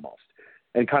dizzying almost,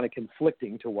 and kind of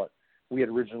conflicting to what we had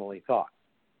originally thought.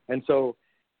 And so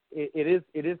it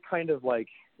is kind of like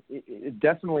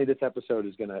definitely this episode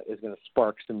is gonna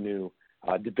spark some new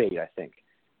debate, I think.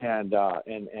 And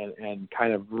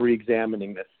kind of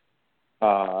re-examining this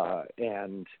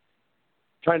and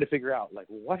trying to figure out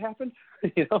what happened,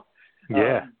 because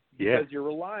you're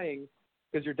relying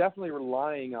because you're definitely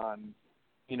relying on,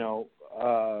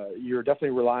 you're definitely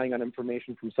relying on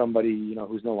information from somebody,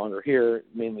 who's no longer here,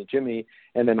 mainly Jimmy,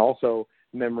 and then also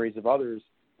memories of others,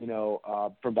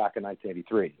 from back in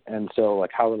 1983. And so,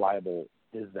 like, how reliable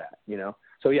is that,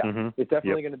 So, yeah, it's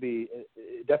definitely going to be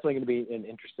an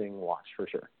interesting watch for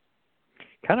sure.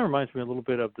 Kind of reminds me a little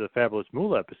bit of the Fabulous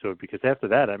Moolah episode, because after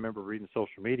that, I remember reading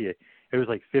social media, it was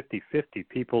like 50-50,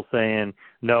 people saying,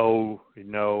 no,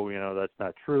 that's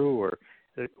not true,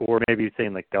 or maybe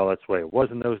saying like, oh, that's the way it was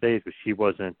in those days, but she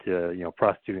wasn't,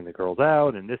 prostituting the girls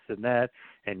out and this and that,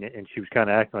 and she was kind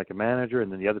of acting like a manager,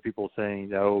 and then the other people saying,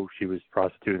 no, she was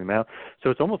prostituting them out. So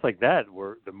it's almost like that,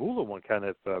 where the Moolah one kind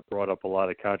of brought up a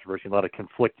lot of controversy, a lot of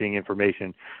conflicting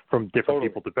information from different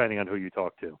people depending on who you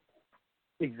talk to.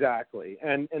 Exactly,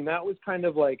 and that was kind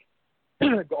of like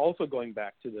also going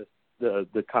back to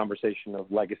the conversation of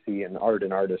legacy and art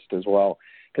and artist as well,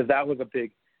 because that was a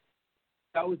big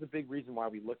reason why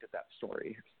we looked at that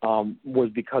story, was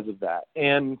because of that,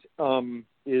 and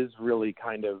is really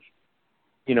kind of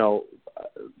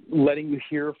letting you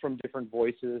hear from different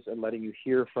voices and letting you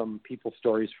hear from people's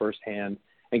stories firsthand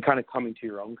and kind of coming to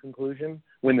your own conclusion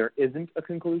when there isn't a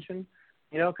conclusion.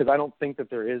 Because I don't think that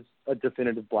there is a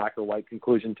definitive black or white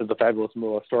conclusion to the Fabulous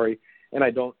Moolah story, and I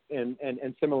don't, and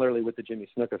similarly with the Jimmy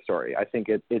Snuka story, I think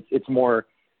it's more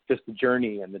just the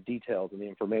journey and the details and the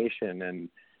information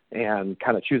and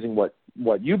kind of choosing what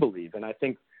you believe. And I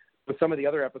think with some of the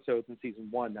other episodes in season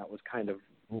 1, that was kind of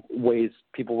ways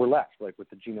people were left, like with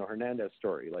the Gino Hernandez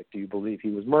story. Like, do you believe he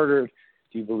was murdered?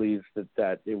 Do you believe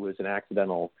that it was an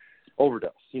accidental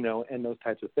overdose? And those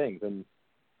types of things. And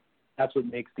that's what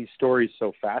makes these stories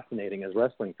so fascinating as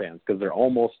wrestling fans, because they're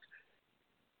almost,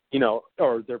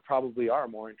 or there probably are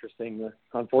more interesting,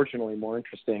 unfortunately more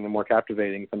interesting and more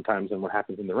captivating sometimes than what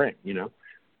happens in the ring,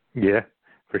 Yeah,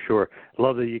 for sure. I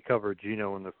love that you covered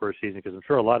Gino in the first season, because I'm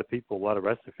sure a lot of people, a lot of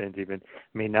wrestling fans even,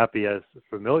 may not be as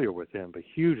familiar with him, but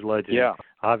huge legend,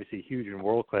 obviously huge and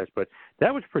world class. But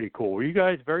that was pretty cool. Were you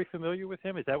guys very familiar with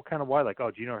him? Is that kind of why, like,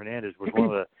 oh, Gino Hernandez was one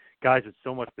of the guys with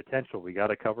so much potential, we got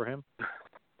to cover him?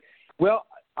 Well,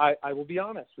 I will be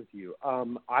honest with you.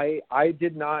 I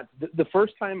did not. The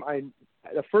first time I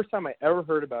ever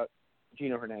heard about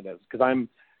Gino Hernandez, because I'm,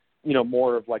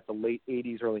 more of like the late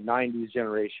 '80s, early '90s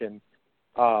generation.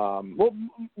 Well,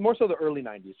 more so the early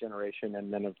 '90s generation,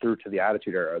 and then through to the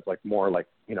Attitude Era. It's like more like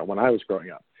when I was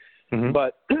growing up. Mm-hmm.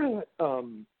 But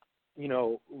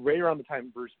right around the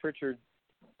time Bruce Pritchard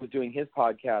was doing his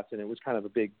podcast, and it was kind of a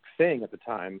big thing at the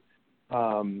time.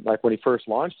 Like when he first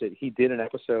launched it, he did an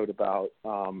episode about,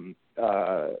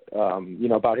 about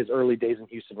his early days in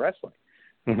Houston wrestling,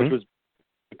 which was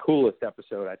the coolest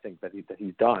episode I think that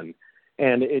he's done.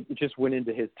 And it just went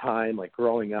into his time, like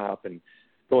growing up and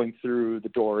going through the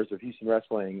doors of Houston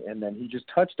wrestling. And then he just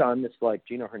touched on this like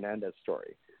Gino Hernandez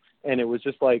story. And it was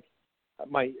just like,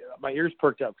 my ears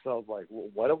perked up, because I was like,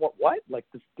 what? Like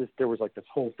this, there was like this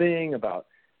whole thing about,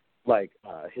 like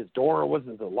his door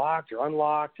wasn't locked or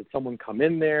unlocked. Did someone come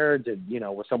in there?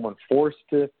 Was someone forced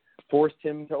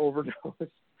him to overdose?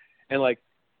 And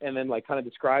then kind of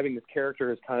describing this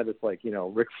character as kind of this like,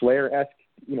 Ric Flair-esque,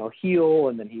 heel,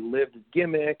 and then he lived his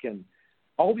gimmick, and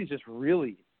all these just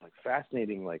really like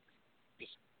fascinating, like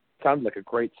just sounded like a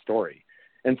great story.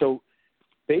 And so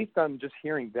based on just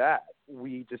hearing that,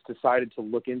 we just decided to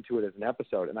look into it as an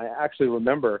episode. And I actually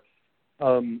remember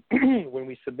when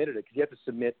we submitted it, because you have to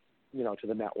submit to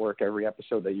the network every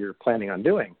episode that you're planning on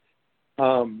doing.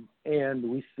 And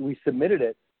we submitted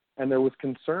it, and there was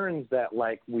concerns that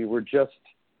like we were just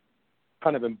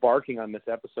kind of embarking on this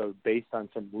episode based on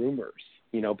some rumors,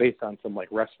 based on some like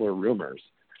wrestler rumors,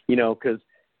 because,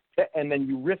 and then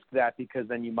you risk that, because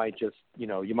then you might just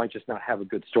not have a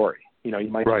good story. You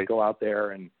might just go out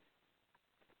there and,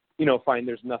 find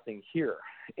there's nothing here.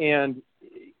 And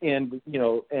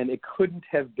it couldn't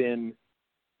have been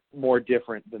more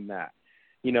different than that,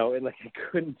 it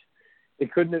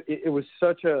was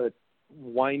such a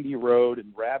windy road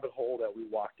and rabbit hole that we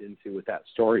walked into with that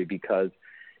story, because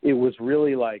it was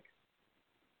really like,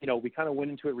 we kind of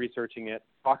went into it researching it,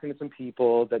 talking to some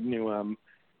people that knew him,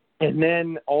 and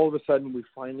then all of a sudden we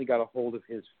finally got a hold of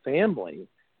his family,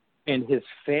 and his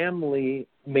family,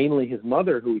 mainly his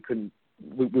mother, who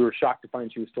we were shocked to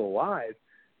find she was still alive.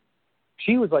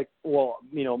 She was like, well,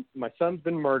 my son's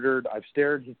been murdered. I've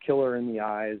stared his killer in the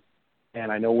eyes,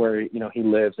 and I know where, he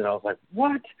lives. And I was like,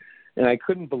 what? And I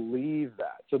couldn't believe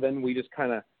that. So then we just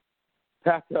kind of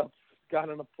packed up, got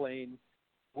on a plane,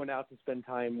 went out to spend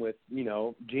time with,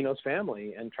 Gino's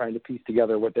family and trying to piece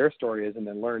together what their story is, and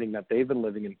then learning that they've been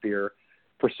living in fear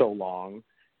for so long.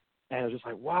 And I was just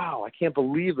like, wow, I can't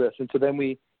believe this. And so then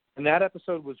we And that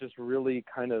episode was just really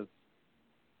kind of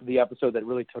the episode that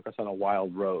really took us on a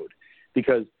wild road,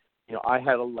 because, you know, I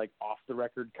had like off the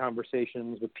record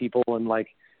conversations with people in, like,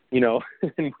 you know,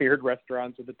 in weird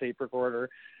restaurants with a tape recorder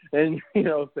and, you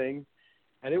know, things.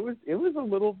 And it was a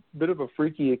little bit of a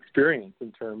freaky experience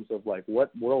in terms of, like,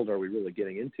 what world are we really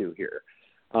getting into here?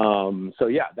 So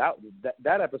yeah,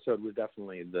 that episode was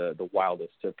definitely the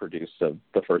wildest to produce of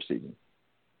the first season.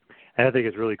 And I think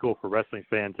it's really cool for wrestling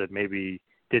fans that maybe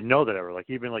didn't know that era, like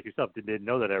even like yourself didn't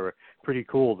know that era. Pretty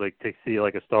cool to see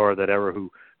like a star of that era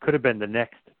who could have been the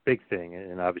next big thing,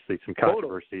 and obviously some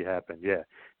controversy happened. Yeah,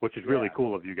 which is really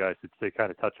cool of you guys to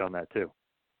kind of touch on that too.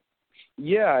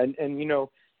 Yeah, and you know,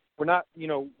 we're not, you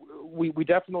know, we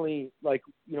definitely, like,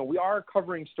 you know, we are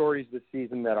covering stories this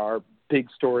season that are big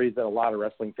stories that a lot of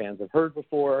wrestling fans have heard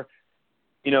before,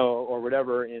 you know, or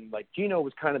whatever. And like Gino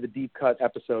was kind of the deep cut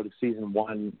episode of season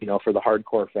 1, you know, for the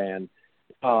hardcore fan.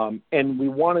 And we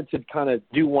wanted to kind of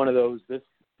do one of those this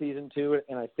season too.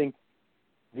 And I think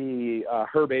the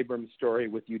Herb Abrams story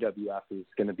with UWF is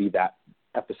going to be that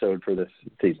episode for this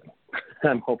season.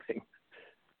 I'm hoping.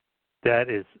 That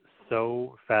is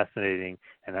so fascinating,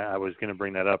 and I was going to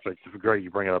bring that up, but it's great you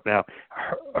bring it up now.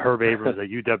 Herb Abrams,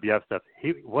 the UWF stuff,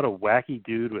 what a wacky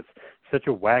dude with such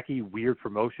a wacky, weird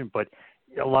promotion, but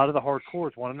a lot of the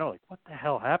hardcores want to know, like, what the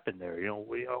hell happened there? You know,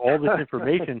 all this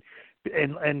information,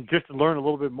 and just to learn a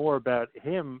little bit more about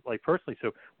him, like, personally.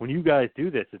 So when you guys do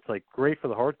this, it's, like, great for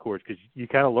the hardcores because you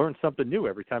kind of learn something new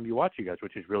every time you watch you guys,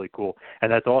 which is really cool,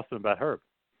 and that's awesome about Herb.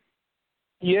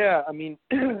 Yeah, I mean,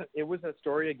 it was a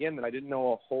story, again, that I didn't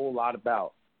know a whole lot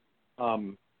about.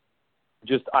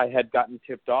 Just I had gotten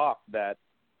tipped off that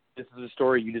this is a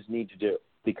story you just need to do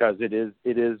because it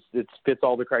fits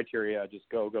all the criteria. Just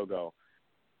go.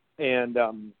 And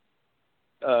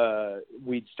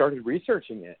we started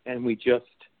researching it, and we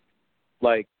just,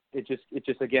 like, it just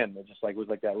was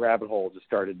like that rabbit hole just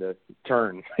started to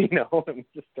turn, you know, and we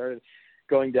just started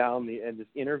going down and just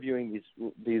interviewing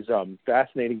these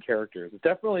fascinating characters. It's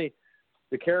definitely,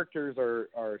 the characters are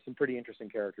some pretty interesting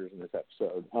characters in this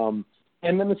episode.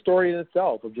 And then the story in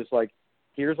itself of just, like,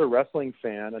 here's a wrestling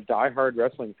fan, a diehard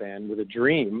wrestling fan with a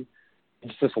dream,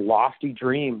 just this lofty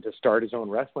dream to start his own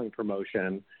wrestling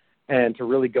promotion and to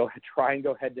really try and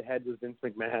go head to head with Vince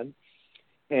McMahon.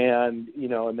 And, you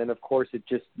know, and then of course it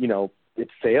just, you know, it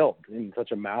failed in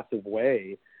such a massive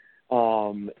way.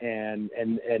 And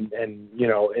you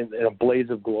know, in a blaze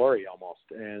of glory almost.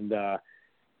 And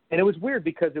it was weird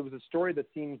because it was a story that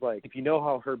seems like, if you know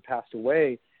how Herb passed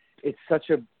away, it's such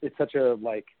a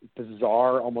like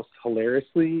bizarre, almost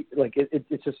hilariously, like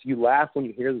it's just, you laugh when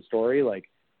you hear the story, like,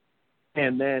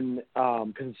 and then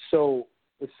because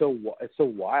it's so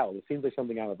wild. It seems like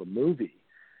something out of a movie.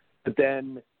 But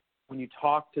then when you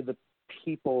talk to the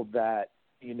people that,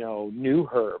 you know, knew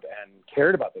Herb and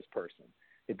cared about this person,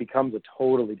 it becomes a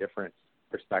totally different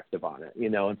perspective on it, you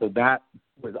know, and so that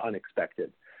was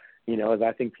unexpected, you know, as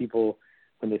I think people,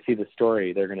 when they see the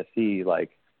story, they're going to see, like,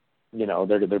 you know,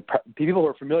 they're people who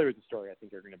are familiar with the story, I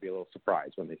think, are going to be a little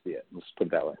surprised when they see it. Let's put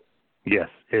it that way. Yes,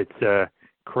 it's a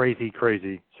crazy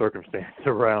circumstance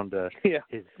around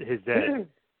his death.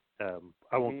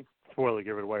 I won't spoil it,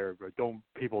 give it away, or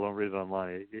people don't read it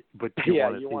online. But you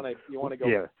want to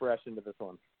go fresh into this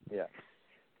one. Yeah.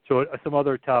 So some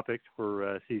other topics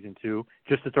for season 2,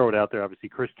 just to throw it out there. Obviously,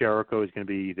 Chris Jericho is going to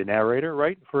be the narrator,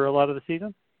 right, for a lot of the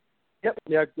season. Yep.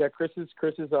 Yeah. Chris is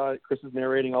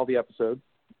narrating all the episodes.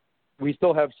 We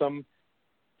still have some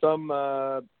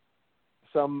left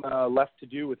to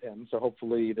do with him. So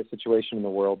hopefully, the situation in the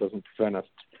world doesn't prevent us,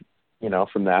 you know,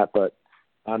 from that. But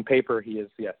on paper, he is,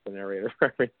 yes, the narrator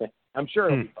for everything. I'm sure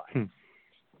it'll be fine.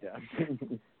 Yeah.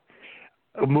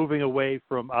 Moving away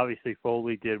from, obviously,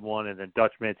 Foley did one, and then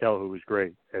Dutch Mantel, who was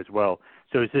great as well.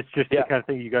 So is this just the kind of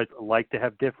thing you guys like to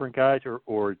have different guys,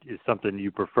 or is something you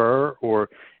prefer, or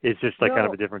is just like kind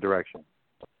of a different direction?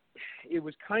 It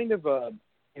was kind of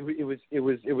it was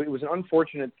an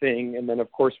unfortunate thing, and then of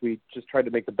course we just tried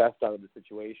to make the best out of the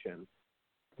situation.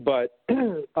 But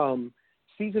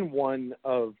season 1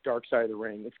 of Dark Side of the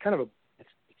Ring, it's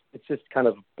just kind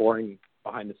of boring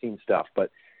behind the scenes stuff,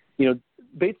 but, you know,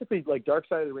 basically, like, Dark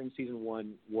Side of the Ring season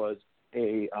 1 was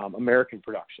a American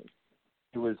production.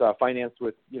 It was financed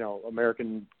with, you know,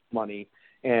 American money,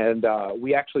 and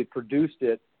we actually produced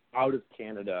it out of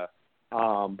Canada,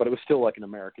 but it was still like an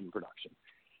American production.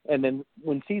 And then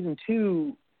when season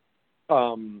 2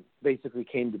 basically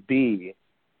came to be,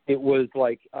 it was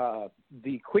like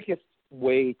the quickest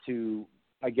way to,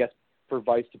 I guess, for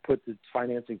Vice to put the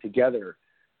financing together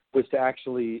was to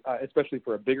actually, especially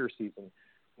for a bigger season,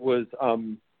 was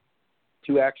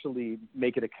to actually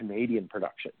make it a Canadian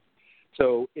production.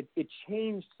 So it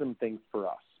changed some things for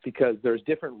us because there's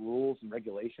different rules and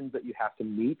regulations that you have to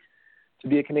meet to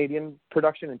be a Canadian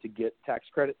production and to get tax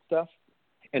credit stuff.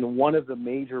 And one of the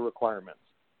major requirements,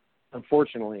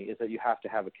 unfortunately, is that you have to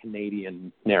have a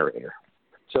Canadian narrator.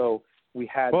 So we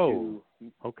had to.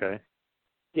 Okay.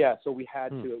 Yeah, so we had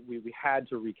to we had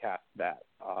to recast that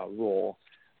role,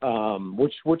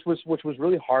 which was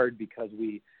really hard because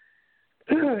we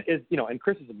is and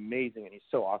Chris is amazing and he's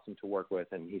so awesome to work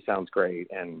with and he sounds great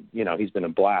and he's been a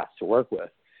blast to work with,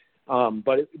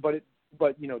 but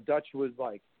Dutch was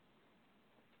like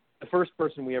the first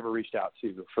person we ever reached out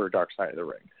to for Dark Side of the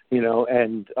Ring,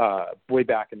 and way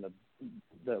back in the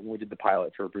when we did the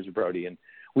pilot for Bruiser Brody, and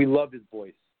we loved his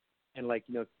voice and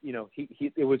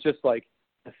he it was just like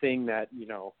a thing that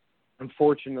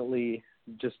unfortunately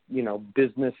just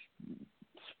business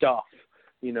stuff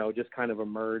just kind of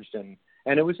emerged and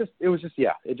it was just it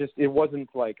wasn't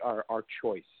like our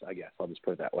choice, I guess. I'll just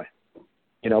put it that way.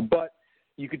 But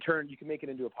you can make it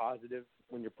into a positive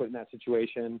when you're put in that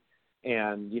situation.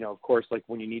 And of course, like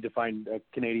when you need to find a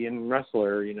Canadian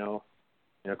wrestler,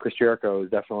 Chris Jericho is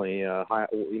definitely high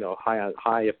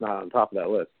if not on top of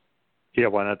that list. Yeah,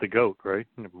 why not the GOAT, right?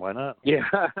 Why not? Yeah,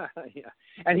 yeah.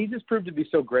 And he just proved to be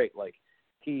so great. Like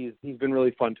he's been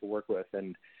really fun to work with,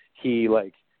 and he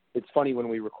it's funny when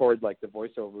we record like the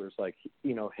voiceovers, like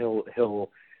he'll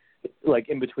like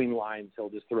in between lines he'll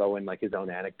just throw in like his own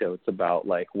anecdotes about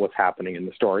like what's happening in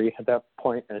the story at that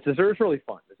point, and it's really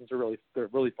fun. This is a really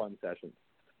fun session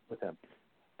with him.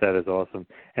 That is awesome,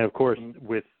 and of course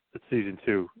with season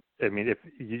 2. I mean, if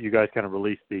you guys kind of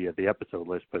released the episode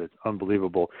list, but it's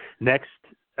unbelievable. Next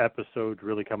episode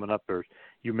really coming up,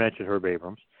 you mentioned Herb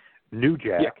Abrams, New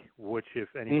Jack, which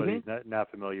if anybody's not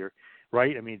familiar,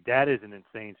 right? I mean, that is an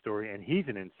insane story, and he's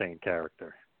an insane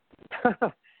character.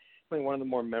 I think one of the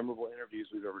more memorable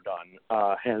interviews we've ever done,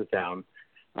 hands down.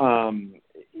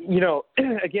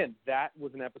 Again, that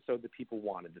was an episode that people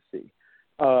wanted to see.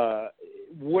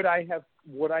 Would I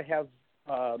have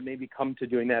maybe come to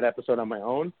doing that episode on my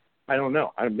own? I don't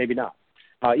know. Maybe not.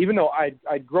 Even though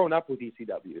I'd grown up with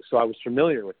ECW, so I was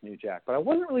familiar with New Jack, but I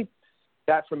wasn't really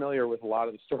that familiar with a lot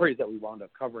of the stories that we wound up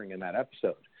covering in that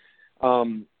episode.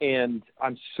 And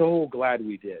I'm so glad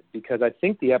we did, because I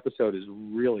think the episode is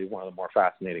really one of the more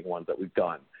fascinating ones that we've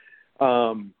done.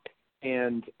 And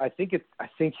I'm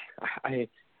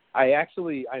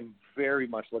very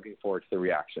much looking forward to the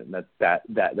reaction that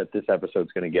this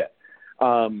episode's going to get.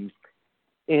 And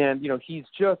he's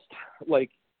just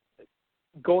like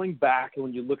going back, and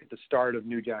when you look at the start of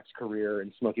New Jack's career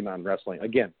in Smoky Mountain Wrestling,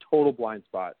 again, total blind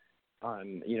spot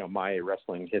on my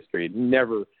wrestling history.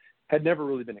 Had never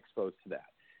really been exposed to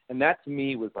that, and that to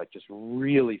me was like just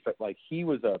really like he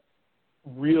was a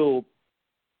real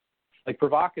like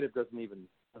provocative doesn't even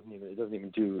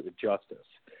do it justice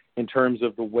in terms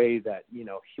of the way that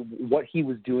what he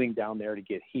was doing down there to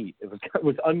get heat. It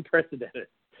was unprecedented.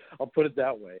 I'll put it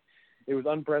that way. It was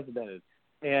unprecedented,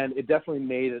 and it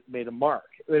definitely made a mark,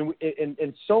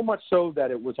 and so much so that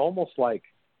it was almost like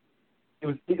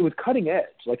it was cutting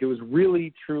edge. Like it was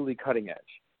really truly cutting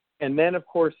edge. And then of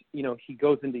course he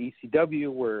goes into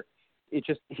ECW where he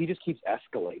just keeps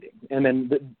escalating, and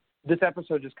then this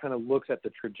episode just kind of looks at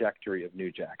the trajectory of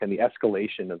New Jack and the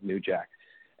escalation of New Jack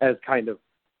as kind of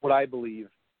what I believe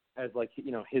as like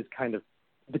his kind of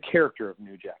the character of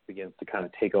New Jack begins to kind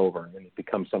of take over and it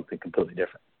becomes something completely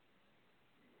different.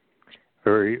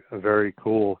 Very, very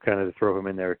cool, kind of to throw him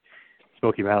in there.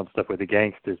 Smoky Mountain stuff with the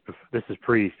gangsters. This is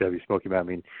pre-ECW Smoky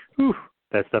Mountain. I mean,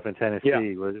 that stuff in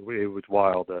Tennessee was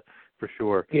wild for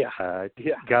sure. Yeah.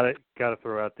 Got to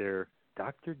throw out there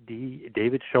Dr. D.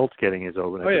 David Schultz getting his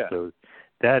own episode. Yeah.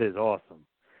 That is awesome.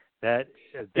 That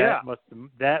must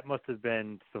have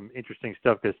been some interesting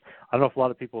stuff, because I don't know if a lot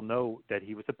of people know that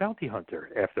he was a bounty hunter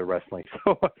after wrestling.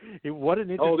 So what an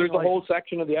interesting. There's a whole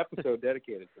section of the episode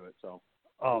dedicated to it. So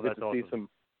that's awesome. See some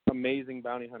amazing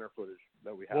bounty hunter footage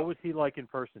that we have. What was he like in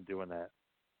person doing that?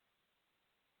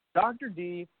 Dr.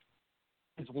 D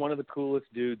is one of the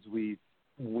coolest dudes we've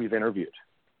interviewed.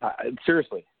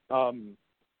 Seriously,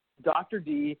 Dr.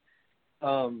 D.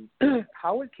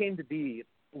 How it came to be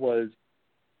was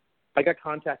I got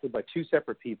contacted by two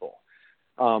separate people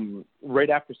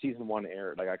right after season 1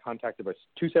 aired. I got contacted by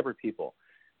two separate people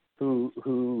who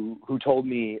told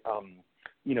me,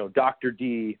 Dr.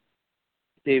 D.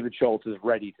 David Schultz is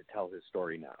ready to tell his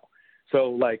story now. So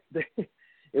like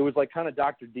it was like kind of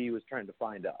Dr. D was trying to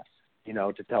find us,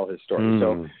 to tell his story.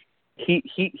 So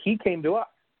he came to us,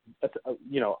 and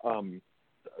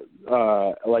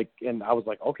I was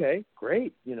like, okay,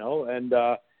 great, and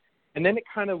then it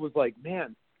kind of was like,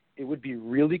 man, it would be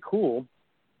really cool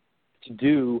to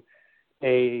do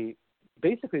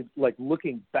basically like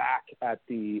looking back at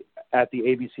the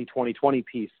ABC 2020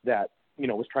 piece that, you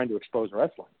know, was trying to expose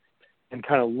wrestling, and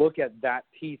kind of look at that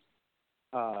piece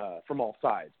from all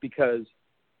sides, because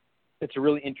it's a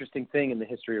really interesting thing in the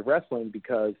history of wrestling,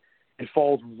 because it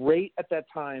falls right at that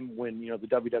time when, you know, the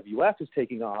WWF is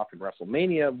taking off and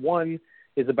WrestleMania 1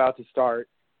 is about to start.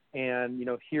 And, you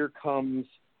know, here comes,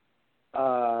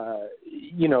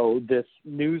 you know, this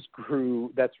news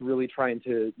crew that's really trying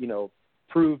to, you know,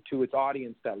 prove to its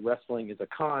audience that wrestling is a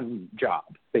con job,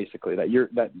 basically, that you're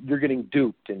getting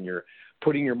duped and you're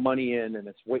putting your money in, and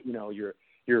it's what, you know, you're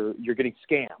getting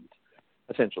scammed,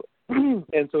 essentially.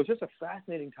 And so it's just a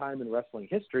fascinating time in wrestling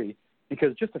history,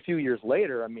 because just a few years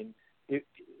later, I mean,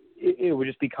 it would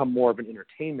just become more of an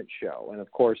entertainment show. And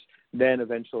of course, then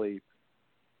eventually,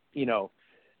 you know,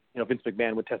 Vince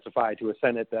McMahon would testify to a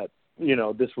Senate that, you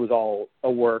know, this was all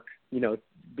a work, you know,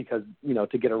 because, you know,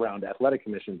 to get around athletic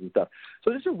commissions and stuff. So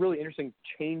there's a really interesting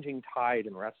changing tide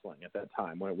in wrestling at that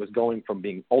time, when it was going from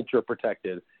being ultra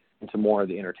protected into more of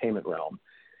the entertainment realm.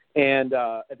 And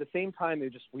at the same time,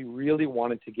 we really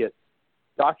wanted to get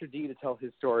Dr. D to tell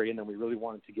his story, and then we really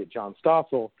wanted to get John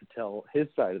Stossel to tell his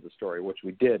side of the story, which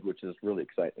we did, which is really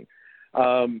exciting.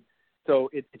 So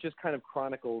it just kind of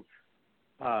chronicles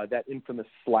that infamous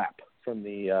slap from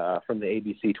the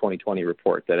ABC 2020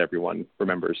 report that everyone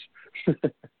remembers.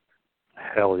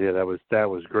 Hell yeah, that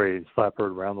was great. Slap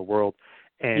heard around the world,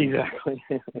 and exactly.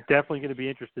 Definitely going to be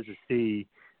interested to see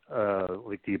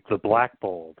like the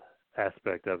blackballed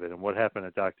aspect of it and what happened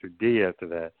to Dr. D after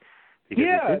that.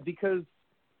 Because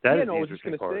that is I was just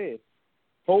going to say it.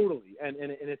 Totally, and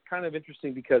it's kind of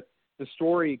interesting because the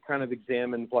story kind of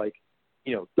examines, like,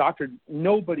 you know,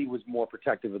 nobody was more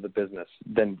protective of the business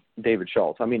than David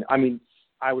Schultz. I mean,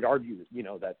 I would argue, you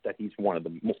know, that he's one of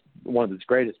his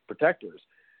greatest protectors,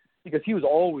 because he was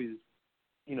always,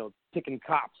 you know, kicking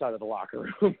cops out of the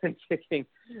locker room and kicking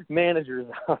managers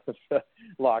out of the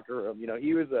locker room. You know,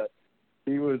 he was a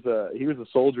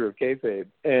soldier of kayfabe,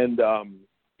 and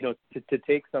you know, to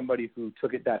take somebody who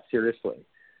took it that seriously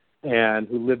and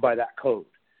who lived by that code,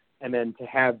 and then to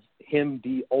have him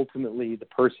be ultimately the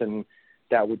person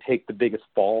that would take the biggest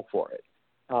fall for it,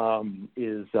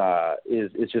 is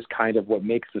just kind of what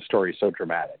makes the story so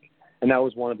dramatic. And that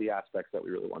was one of the aspects that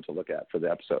we really wanted to look at for the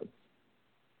episode.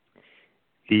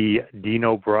 The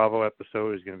Dino Bravo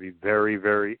episode is going to be very,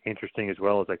 very interesting, as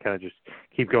well as I kind of just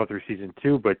keep going through season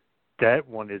 2. But that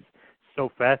one is so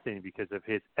fascinating because of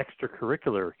his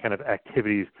extracurricular kind of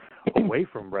activities away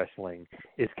from wrestling.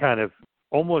 Is kind of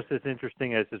almost as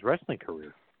interesting as his wrestling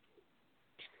career.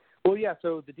 Well, yeah,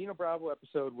 so the Dino Bravo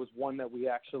episode was one that we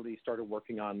actually started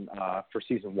working on for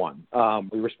season 1.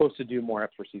 We were supposed to do more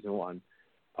for season 1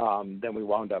 than we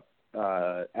wound up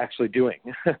actually doing.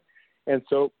 And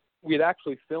so we had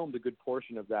actually filmed a good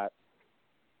portion of that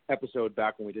episode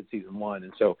back when we did season 1.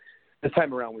 And so this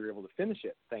time around we were able to finish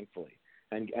it, thankfully,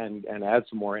 and add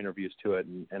some more interviews to it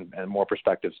and more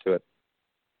perspectives to it.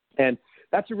 And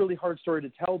that's a really hard story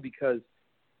to tell because,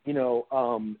 you know,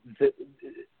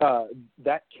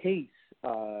 that case,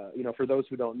 you know, for those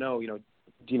who don't know, you know,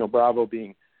 Dino Bravo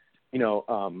being, you know,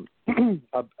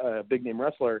 a big name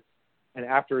wrestler, and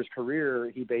after his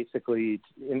career, he basically,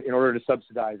 in order to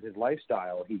subsidize his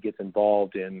lifestyle, he gets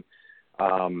involved in,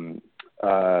 you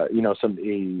know,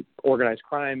 some organized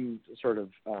crime sort of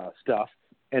stuff,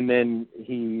 and then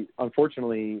he,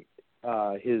 unfortunately,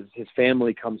 his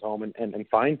family comes home and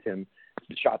finds him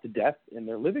shot to death in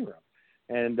their living room.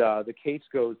 And the case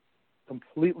goes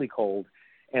completely cold,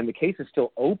 and the case is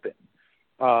still open,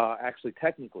 actually,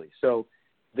 technically. So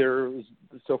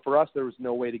for us, there was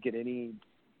no way to get any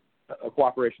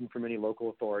cooperation from any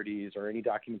local authorities or any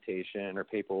documentation or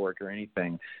paperwork or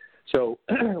anything. So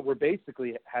we're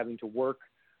basically having to work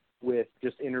with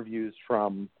just interviews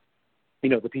from, you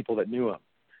know, the people that knew him,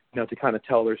 you know, to kind of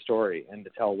tell their story and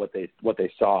to tell what they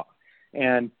saw.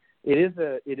 And it is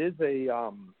a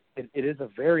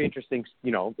very interesting,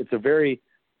 you know, it's a very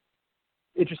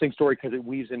interesting story because it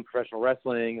weaves in professional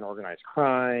wrestling and organized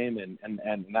crime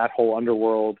and that whole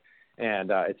underworld.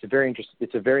 And it's a very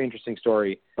interesting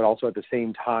story, but also at the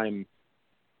same time,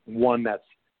 one that's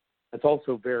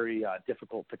also very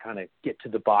difficult to kind of get to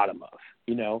the bottom of,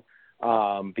 you know,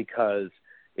 because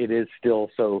it is still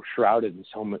so shrouded in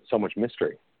so much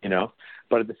mystery, you know,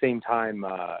 but at the same time,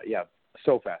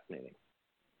 so fascinating.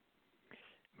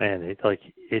 Man,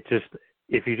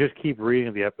 if you just keep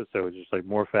reading the episodes, it's like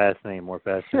more fascinating.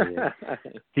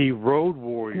 The Road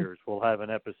Warriors will have an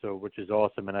episode, which is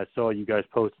awesome. And I saw you guys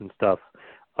posting stuff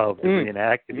of the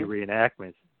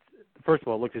reenactments. first of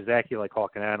all, it looks exactly like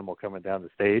Hawk and Animal coming down the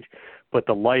stage, but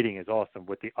the lighting is awesome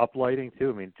with the up lighting too.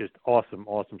 I mean, just awesome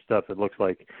stuff. It looks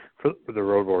like for the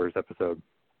Road Warriors episode.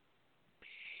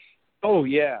 Oh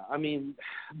yeah, I mean,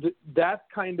 that's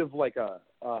kind of like a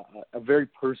very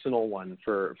personal one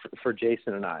for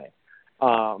Jason and I.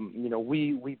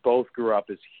 We both grew up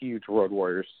as huge Road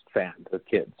Warriors fans as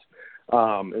kids. It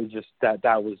was just that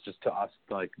was just to us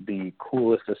like the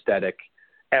coolest aesthetic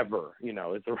ever,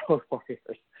 is the Road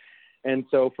Warriors. And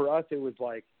so for us, it was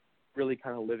like really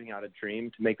kind of living out a dream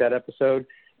to make that episode.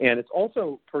 And it's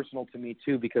also personal to me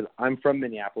too, because I'm from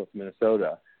Minneapolis,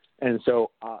 Minnesota. And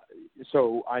so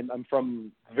I'm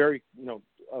from a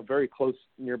very close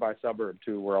nearby suburb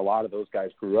to where a lot of those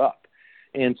guys grew up.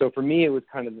 And so for me, it was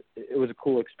a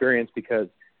cool experience because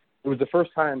it was the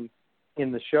first time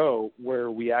in the show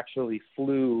where we actually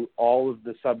flew all of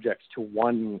the subjects to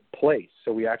one place.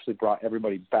 So we actually brought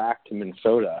everybody back to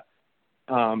Minnesota.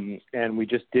 And we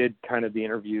just did kind of the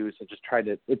interviews and just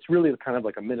it's really kind of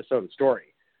like a Minnesota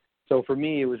story. So for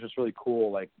me, it was just really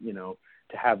cool, to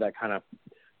have that kind of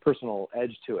personal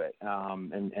edge to it.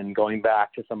 And going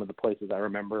back to some of the places I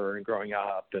remember and growing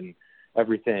up and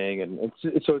everything. And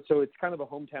so it's kind of a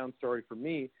hometown story for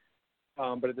me.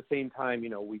 But at the same time,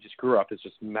 we just grew up as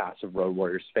just massive Road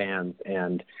Warriors fans,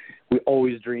 and we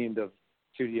always dreamed of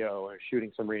studio or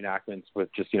shooting some reenactments with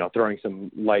just, throwing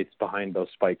some lights behind those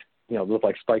spiked, look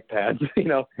like spike pads,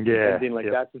 everything like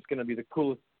that's just going to be the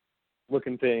coolest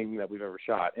looking thing that we've ever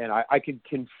shot. And I can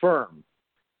confirm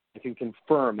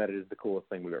that it is the coolest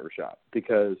thing we've ever shot,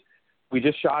 because we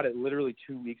just shot it literally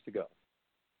 2 weeks ago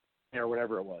or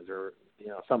whatever it was, or,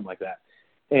 something like that.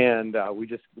 And we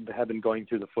just have been going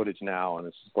through the footage now, and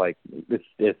it's just like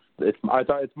it's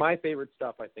my favorite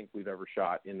stuff I think we've ever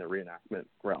shot in the reenactment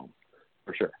realm,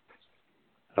 for sure.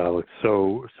 It's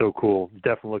so cool.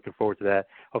 Definitely looking forward to that.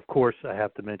 Of course, I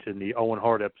have to mention the Owen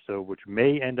Hart episode, which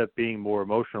may end up being more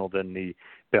emotional than the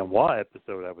Benoit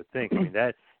episode, I would think. I mean,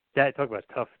 that talk about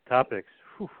tough topics.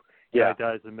 Whew. Guy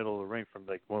dies in the middle of the ring from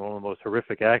like one of the most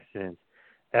horrific accidents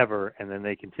ever, and then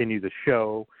they continue the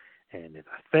show. And it's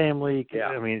a family.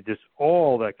 I mean, just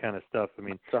all that kind of stuff. I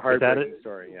mean, it's a heartbreaking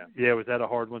story. Yeah. Yeah. Was that a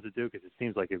hard one to do? Because it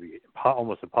seems like it'd be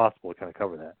almost impossible to kind of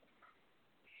cover that.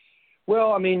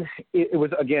 Well, I mean, it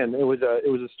was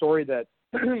a story that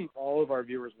all of our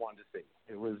viewers wanted to see.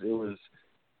 It was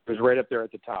right up there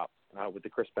at the top with the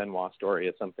Chris Benoit story.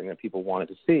 It's something that people wanted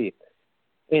to see.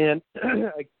 And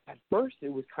at first,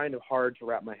 it was kind of hard to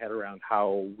wrap my head around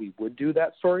how we would do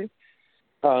that story.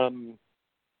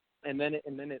 And then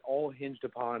it all hinged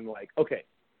upon like, okay,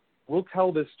 we'll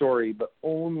tell this story, but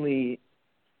only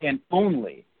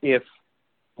if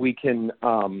we can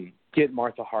get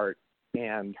Martha Hart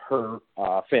and her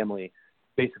family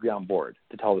basically on board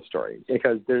to tell the story.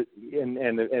 Because and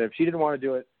if she didn't want to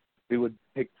do it, we would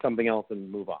pick something else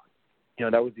and move on.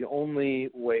 That was the only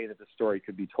way that the story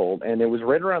could be told. And it was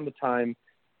right around the time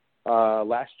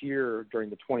last year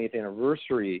during the 20th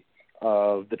anniversary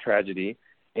of the tragedy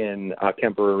in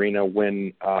Kemper Arena,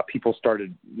 when people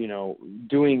started,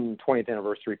 doing 20th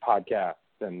anniversary podcasts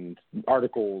and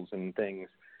articles and things.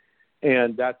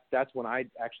 And that's when I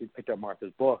actually picked up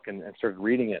Martha's book and started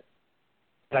reading it.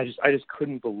 And I just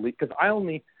couldn't believe, because I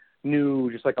only knew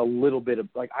just like a little bit of,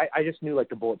 like, I just knew like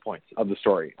the bullet points of the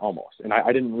story almost. And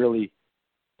I didn't really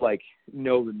like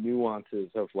know the nuances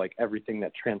of like everything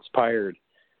that transpired,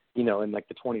 in like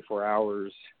the 24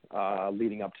 hours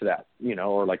leading up to that,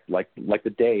 or like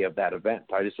the day of that event.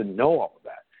 I just didn't know all of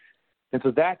that. And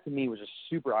so that to me was just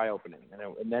super eye-opening.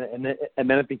 And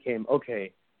then it became,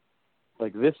 okay,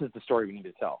 like this is the story we need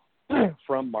to tell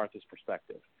from Martha's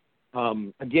perspective.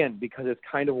 Again, because it's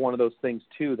kind of one of those things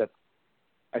too that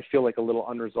I feel like a little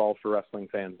unresolved for wrestling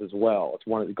fans as well.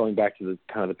 It's going back to the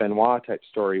kind of the Benoit type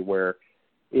story, where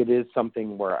it is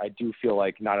something where I do feel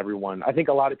like not everyone, I think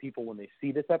a lot of people, when they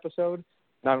see this episode,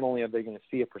 not only are they going to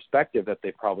see a perspective that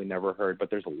they've probably never heard, but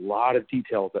there's a lot of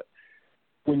details that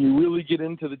when you really get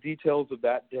into the details of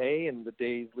that day and the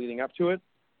days leading up to it,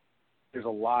 there's a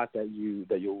lot that you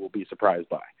will be surprised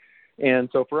by. And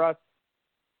so for us,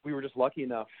 we were just lucky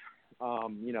enough,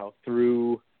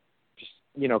 through just,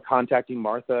 contacting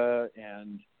Martha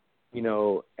and,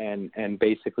 and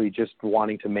basically just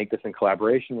wanting to make this in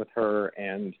collaboration with her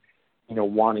and,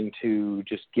 wanting to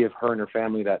just give her and her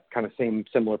family that kind of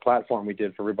similar platform we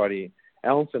did for everybody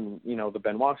else. And, the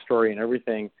Benoit story and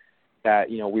everything that,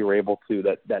 we were able to,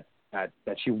 that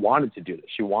she wanted to do this.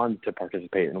 She wanted to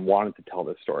participate and wanted to tell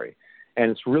this story. And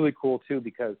it's really cool too,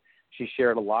 because she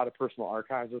shared a lot of personal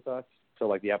archives with us. So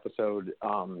like the episode,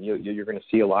 you're going to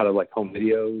see a lot of like home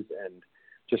videos and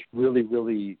just really,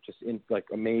 really just like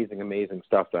amazing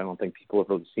stuff that I don't think people have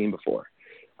really seen before.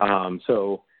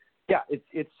 So yeah,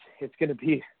 it's going to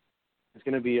be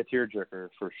a tearjerker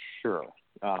for sure.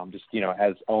 Just, you know,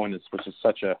 as Owen is, which is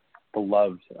such a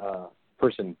beloved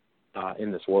person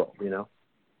in this world, you know.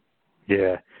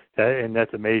 Yeah, and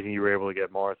that's amazing you were able to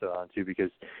get Martha on too,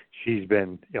 because she's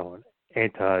been, you know, an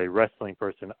anti-wrestling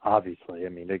person, obviously. I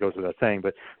mean, it goes without saying,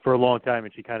 but for a long time,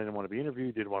 and she kind of didn't want to be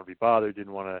interviewed, didn't want to be bothered,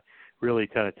 didn't want to really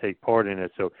kind of take part in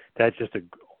it. So that's just a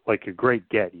great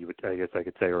get, I guess I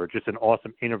could say, or just an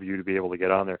awesome interview to be able to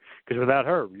get on there. Because without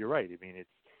her, you're right. I mean,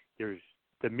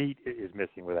 the meat is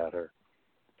missing without her.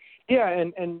 Yeah,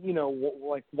 and you know,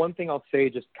 like one thing I'll say,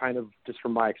 just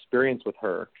from my experience with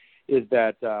her, is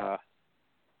that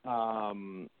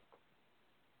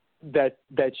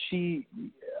that she,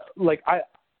 like,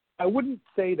 I wouldn't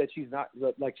say that she's not,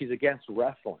 like, she's against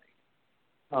wrestling.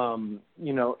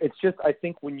 You know, it's just, I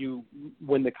think when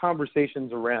the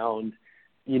conversations around,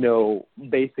 you know,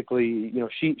 basically, you know,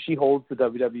 she holds the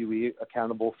WWE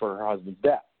accountable for her husband's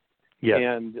death.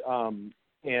 Yeah.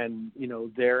 And you know,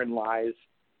 therein lies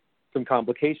some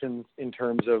complications in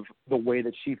terms of the way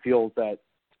that she feels that,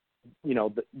 you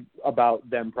know, about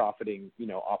them profiting, you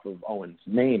know, off of Owen's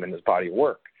name and his body of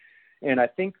work. And I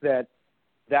think that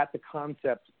that's a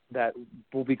concept that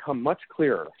will become much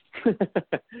clearer.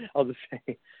 I'll just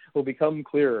say, will become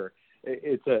clearer.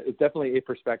 It's definitely a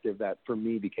perspective that for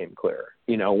me became clearer,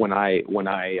 you know, when I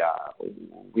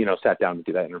you know, sat down to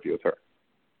do that interview with her.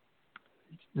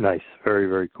 Nice. Very,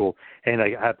 very cool. And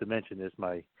I have to mention this,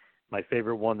 my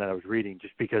favorite one that I was reading,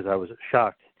 just because I was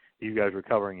shocked you guys were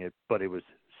covering it, but it was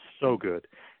so good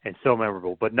and so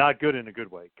memorable, but not good in a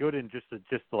good way. Good in just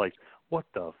like, what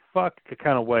the fuck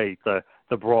kind of way, the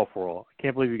Brawl for All. I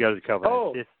can't believe you guys are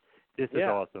covering it. This is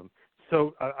awesome.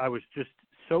 So I was just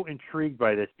so intrigued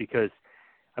by this because,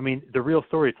 I mean, the real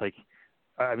story, it's like,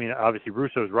 I mean, obviously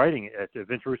Russo's writing it,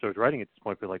 Vince Russo's writing it at this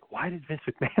point, but like, why did Vince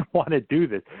McMahon want to do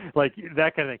this? Like,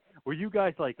 that kind of thing. Were you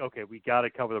guys like, okay, we got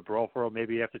to cover the Brawl for All?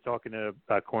 Maybe after talking to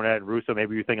Cornette and Russo,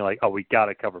 maybe you're thinking like, oh, we got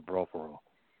to cover Brawl for All?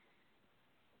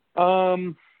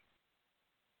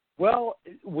 Well,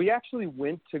 we actually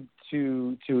went to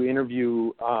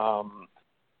interview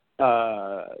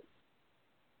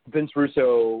Vince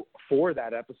Russo for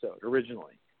that episode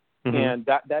originally. Mm-hmm. And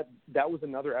that was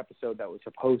another episode that was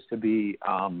supposed to be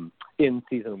in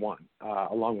season 1,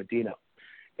 along with Dino.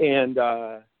 And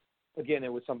again,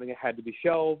 it was something that had to be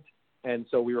shelved, and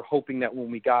so we were hoping that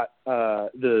when we got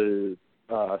the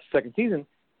second season,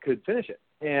 could finish it.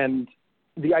 And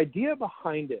the idea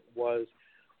behind it was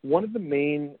one of the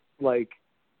main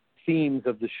themes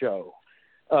of the show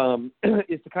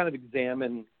is to kind of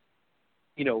examine,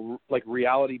 you know, like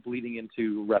reality bleeding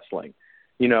into wrestling.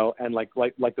 You know, and like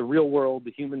the real world,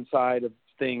 the human side of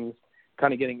things,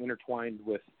 kind of getting intertwined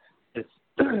with this,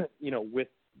 you know, with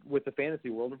the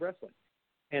fantasy world of wrestling.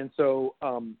 And so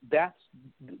that's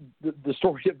the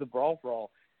story of the Brawl for All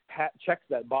checks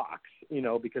that box, you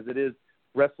know, because it is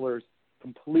wrestlers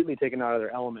completely taken out of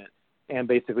their element and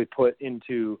basically put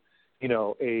into, you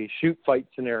know, a shoot fight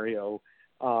scenario,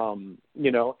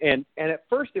 you know, and at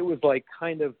first it was like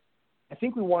kind of, I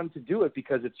think we wanted to do it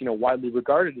because it's, you know, widely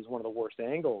regarded as one of the worst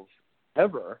angles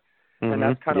ever. Mm-hmm. And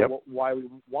that's kind of why we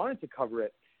wanted to cover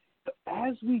it. But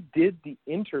as we did the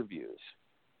interviews,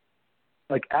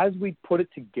 like as we put it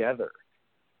together,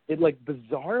 it like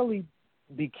bizarrely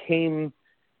became,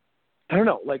 I don't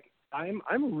know, like I'm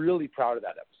really proud of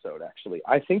that episode. Actually,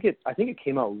 I think it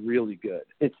came out really good.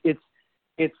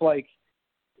 It's like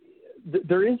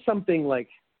there is something like,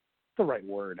 what's the right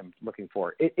word I'm looking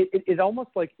for? It almost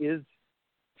like is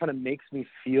kind of makes me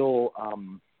feel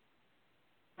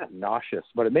not nauseous,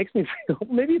 but it makes me feel,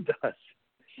 maybe it does.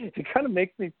 It kind of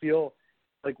makes me feel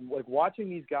like watching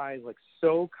these guys like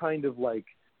so kind of like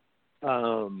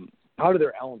out of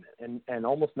their element and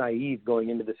almost naive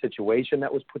going into the situation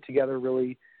that was put together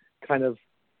really kind of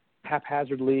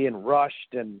haphazardly and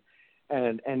rushed and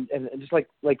just like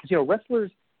you know,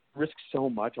 wrestlers risk so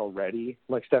much already,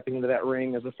 like stepping into that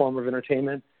ring as a form of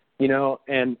entertainment, you know,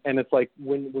 and it's like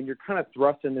when you're kind of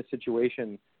thrust in this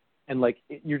situation and like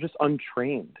you're just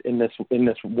untrained in this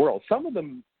world. Some of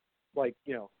them, like,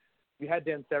 you know, you had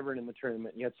Dan Severn in the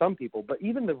tournament, you had some people, but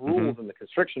even the rules and the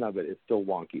constriction of it is still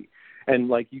wonky. And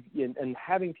like and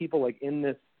having people like in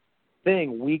this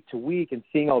thing week to week and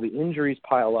seeing all the injuries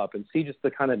pile up and see just the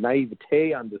kind of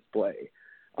naivete on display,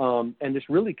 and just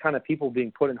really kind of people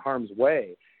being put in harm's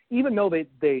way, even though they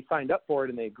signed up for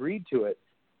it and they agreed to it.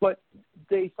 But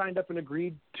they signed up and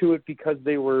agreed to it because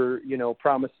they were, you know,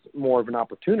 promised more of an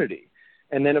opportunity.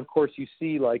 And then, of course, you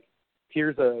see, like,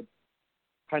 here's a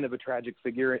kind of a tragic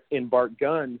figure in Bart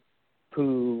Gunn,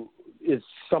 who is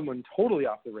someone totally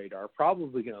off the radar,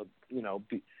 probably going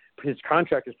to, his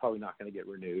contract is probably not going to get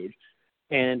renewed.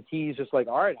 And he's just like,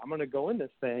 all right, I'm going to go in this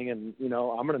thing and, I'm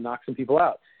going to knock some people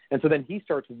out. And so then he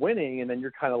starts winning, and then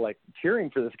you're kind of like cheering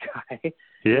for this guy.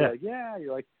 Yeah.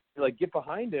 You're like, get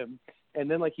behind him. And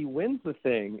then like he wins the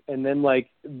thing. And then like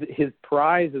his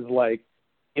prize is like,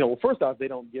 well, first off, they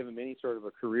don't give him any sort of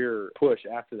a career push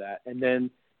after that. And then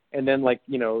like,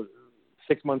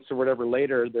 6 months or whatever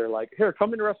later, they're like, here,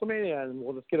 come into WrestleMania and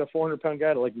we'll just get a 400-pound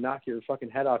guy to like knock your fucking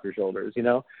head off your shoulders,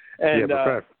 And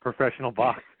professional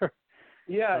boxer.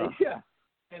 Yeah.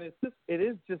 And it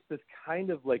is just this kind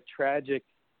of like tragic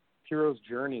hero's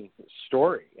journey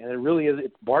story, and it really is.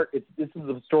 This is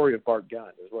the story of Bart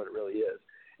Gunn, is what it really is,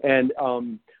 and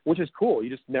which is cool. You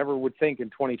just never would think in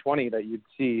 2020 that you'd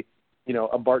see,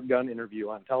 a Bart Gunn interview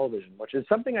on television, which is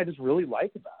something I just really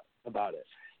like about it.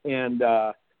 And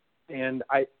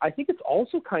I think it's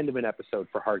also kind of an episode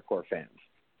for hardcore fans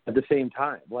at the same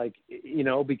time, like,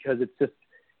 because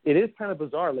it is kind of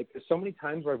bizarre. Like, there's so many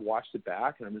times where I've watched it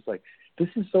back and I'm just like, this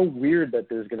is so weird that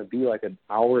there's going to be like an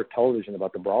hour of television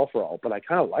about the Brawl for All, but I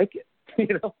kind of like it,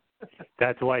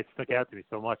 That's why it stuck out to me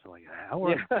so much. I'm like, an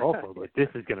hour of Brawl for All, like, this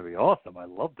is going to be awesome. I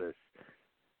love this.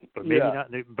 But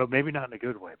maybe not in a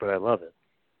good way, but I love it.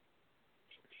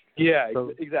 Yeah,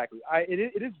 exactly.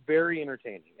 It is very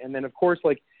entertaining. And then, of course,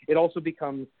 like, it also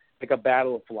becomes like a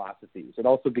battle of philosophies. It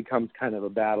also becomes kind of a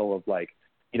battle of like,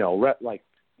 you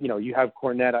have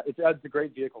Cornette. It's a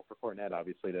great vehicle for Cornette,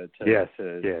 obviously, to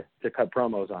cut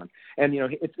promos on. And,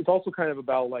 it's also kind of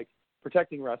about like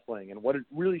protecting wrestling and what it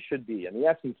really should be and the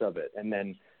essence of it. And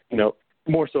then,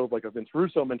 more so of like a Vince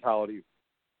Russo mentality,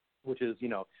 which is,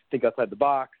 think outside the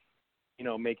box,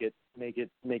 make it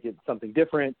something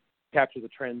different, capture the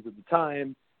trends of the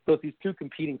time. So it's these two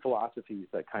competing philosophies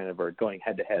that kind of are going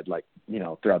head to head, like,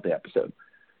 throughout the episode.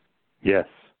 Yes.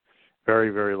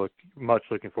 Very, very much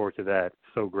looking forward to that.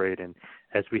 So great. And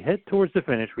as we head towards the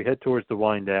finish, we head towards the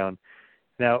wind down.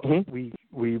 Now, we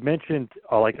mentioned,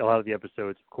 like a lot of the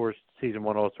episodes, of course, season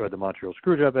 1 also had the Montreal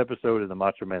Screwjob episode and the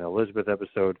Macho Man Elizabeth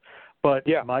episode. But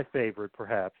my favorite,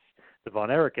 perhaps, the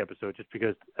Von Erich episode, just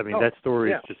because, that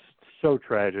story is just so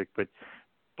tragic. But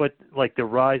like the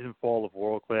rise and fall of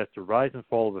World Class, the rise and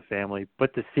fall of a family,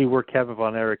 but to see where Kevin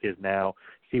Von Erich is now,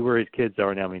 see where his kids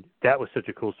are now, that was such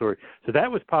a cool story. So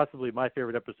that was possibly my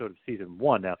favorite episode of season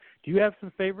 1. Now, do you have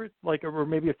some favorite, like, or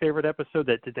maybe a favorite episode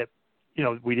that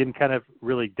we didn't kind of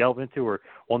really delve into, or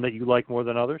one that you like more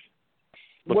than others?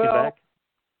 Looking back?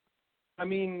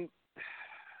 Well,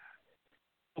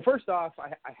 first off,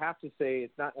 I have to say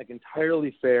it's not like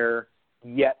entirely fair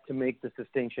yet to make this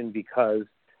distinction because,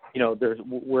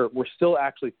 we're still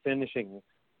actually finishing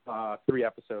 3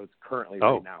 episodes currently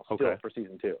right now, still for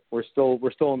season 2. We're still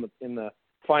in the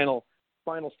final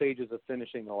stages of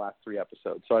finishing the last 3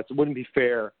 episodes. So it wouldn't be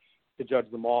fair to judge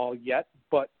them all yet.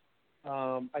 But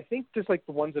I think just like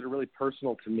the ones that are really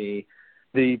personal to me,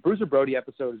 the Bruiser Brody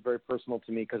episode is very personal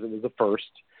to me because it was the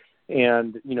first.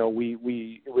 And, it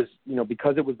was,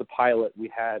 because it was the pilot, we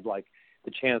had like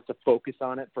the chance to focus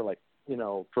on it for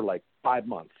 5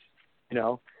 months,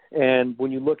 And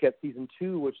when you look at season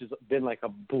 2, which has been like a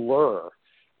blur,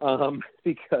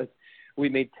 because we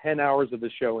made 10 hours of the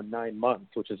show in 9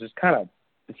 months, which is just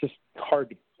it's just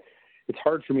hard. It's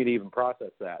hard for me to even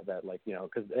process that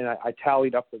because I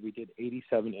tallied up that we did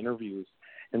 87 interviews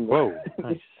in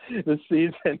this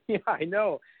season. Yeah, I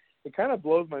know. It kind of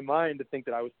blows my mind to think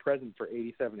that I was present for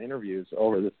 87 interviews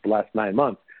over this last 9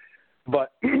 months.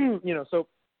 But,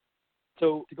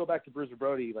 so to go back to Bruiser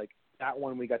Brody, like that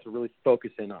one we got to really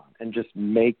focus in on and just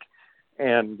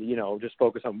just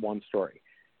focus on one story.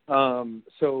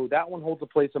 So that one holds a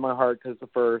place in my heart because it's the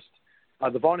first.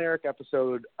 The Von Erich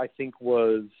episode, I think,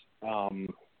 was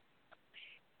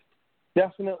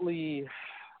definitely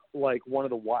like one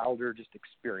of the wilder just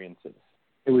experiences.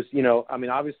 It was,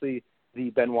 obviously the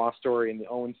Benoit story and the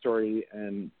Owen story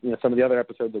and, some of the other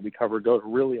episodes that we covered go to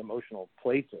really emotional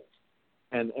places.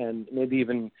 And maybe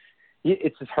even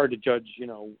it's just hard to judge,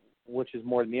 which is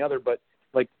more than the other. But,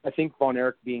 like, I think Von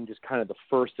Erich being just kind of the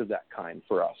first of that kind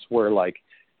for us where, like,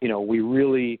 we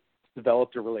really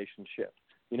developed a relationship,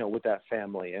 with that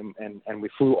family. And we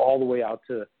flew all the way out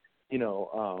to,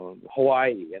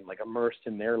 Hawaii and like immersed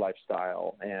in their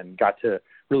lifestyle and got to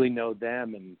really know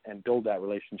them and build that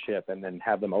relationship and then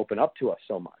have them open up to us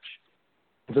so much.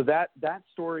 So that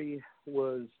story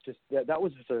was just, that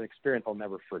was just an experience I'll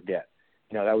never forget.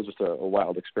 That was just a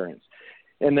wild experience.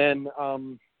 And then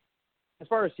as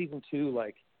far as season 2,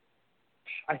 like,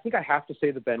 I think I have to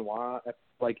say the Benoit,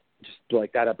 like, just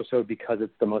like that episode because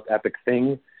it's the most epic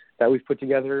thing. that we've put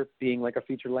together being like a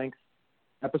feature-length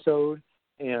episode,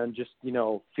 and just,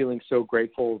 feeling so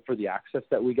grateful for the access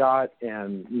that we got,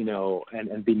 and,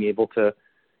 and being able to,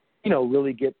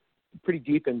 really get pretty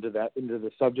deep into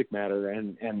the subject matter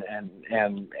and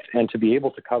to be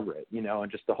able to cover it,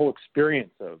 and just the whole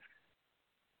experience of,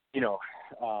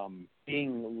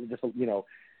 being just,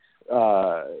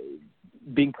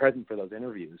 being present for those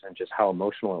interviews, and just how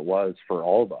emotional it was for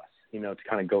all of us, to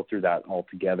kind of go through that all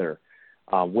together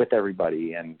with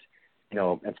everybody, and,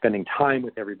 and spending time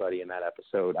with everybody in that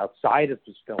episode outside of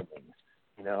just filming,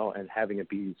 and having it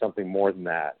be something more than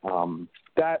that.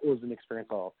 That was an experience.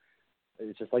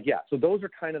 It's just like, so those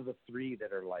are kind of the three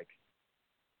that are like,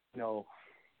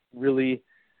 really,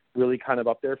 really kind of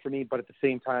up there for me. But at the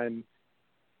same time,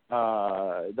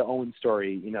 the Owen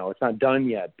story, it's not done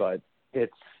yet, but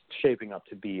it's shaping up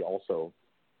to be also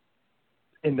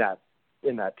in that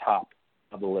top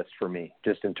of the list for me,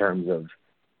 just in terms of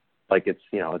like, it's,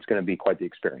 it's going to be quite the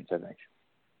experience, I think.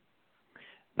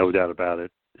 No doubt about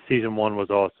it. Season 1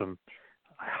 was awesome.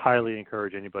 I highly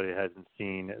encourage anybody that hasn't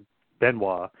seen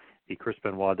Benoit, the Chris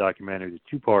Benoit documentary, the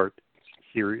two-part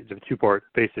series,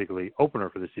 basically opener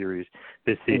for the series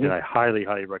this season. I highly,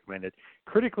 highly recommend it.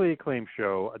 Critically acclaimed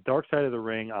show, A Dark Side of the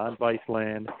Ring on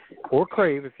Viceland or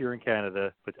Crave if you're in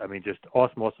Canada. But I mean, just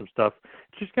awesome stuff.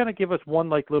 Just kind of give us one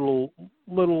like little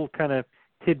kind of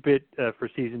tidbit for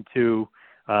season 2,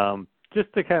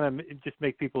 just to kind of just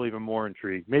make people even more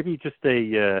intrigued. Maybe just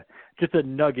a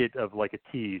nugget of like a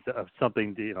tease of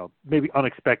something, maybe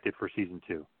unexpected for season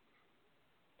 2.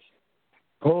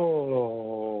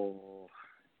 Oh,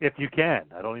 if you can.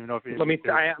 I don't even know if you.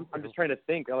 I'm just trying to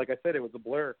think. Like I said, it was a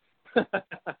blur.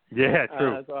 Yeah,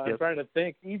 true. So I'm trying to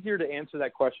think. Easier to answer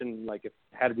that question, like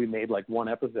had we made like one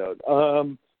episode.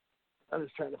 I'm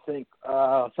just trying to think.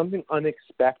 Something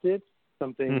unexpected.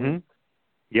 Something. Mm-hmm.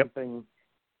 Yep. Something.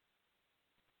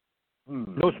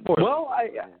 No spoilers. Well,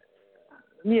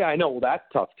 I know. Well, that's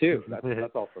tough too.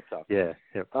 That's also tough. Yeah.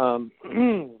 Yep.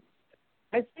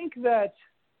 I think that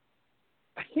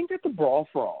the Brawl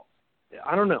for All,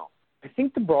 I don't know. I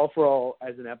think the Brawl for All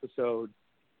as an episode,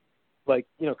 like,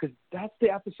 because that's the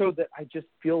episode that I just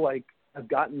feel like I've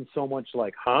gotten so much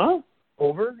like,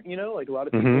 over, like a lot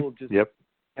of people just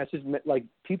message, like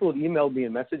people have emailed me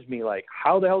and messaged me like,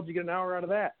 how the hell did you get an hour out of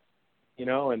that?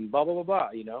 And blah, blah, blah, blah,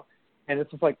 and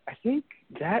it's just like, I think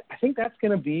that's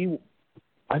going to be,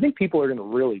 I think people are going to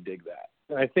really dig that.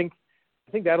 And I think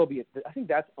that'll be, I think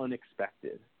that's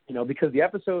unexpected, because the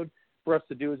episode for us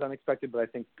to do is unexpected, but I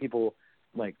think people,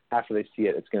 like, after they see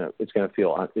it, it's gonna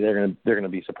feel, they're gonna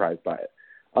be surprised by it.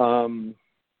 So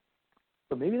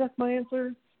maybe that's my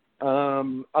answer.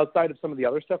 Outside of some of the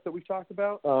other stuff that we've talked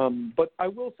about, but I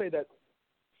will say that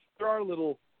there are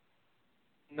little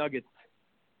nuggets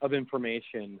of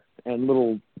information and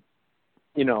little,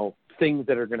 things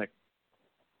that are gonna,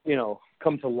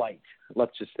 come to light.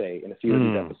 Let's just say in a few of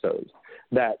these episodes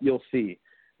that you'll see,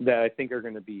 that I think are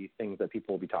going to be things that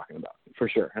people will be talking about for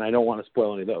sure. And I don't want to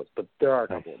spoil any of those, but there are a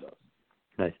couple of those.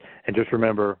 Nice. And just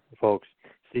remember, folks,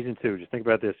 season 2, just think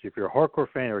about this. If you're a hardcore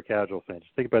fan or a casual fan,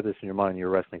 just think about this in your mind. You're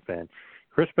a wrestling fan.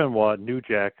 Chris Benoit, New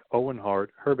Jack, Owen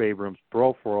Hart, Herb Abrams,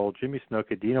 Brawl for All, Jimmy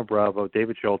Snuka, Dino Bravo,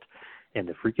 David Schultz, and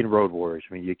the freaking Road Warriors.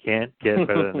 I mean, you can't get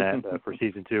better than that for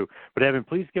season 2. But Evan,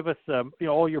 please give us,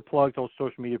 all your plugs, all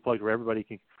social media plugs, where everybody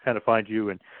can kind of find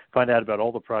you and find out about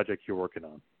all the projects you're working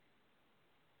on.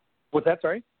 What's that?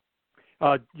 Sorry?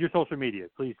 Your social media.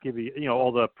 Please give me, all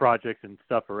the projects and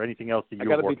stuff or anything else that you're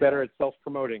working on. I got to be better at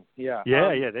self-promoting. Yeah.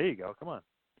 Yeah, there you go. Come on.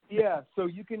 Yeah, so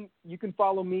you can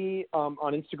follow me on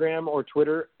Instagram or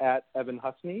Twitter at Evan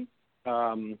Husney,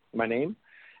 my name.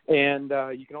 And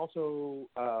you can also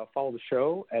follow the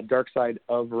show at Dark Side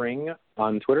of Ring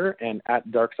on Twitter and at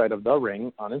Dark Side of the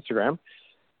Ring on Instagram.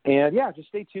 And, yeah, just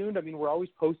stay tuned. I mean, we're always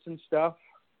posting stuff,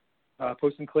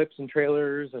 posting clips and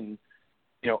trailers and,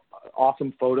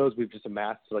 awesome photos. We've just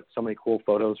amassed like so many cool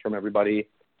photos from everybody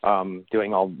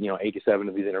doing all, 87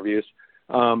 of these interviews.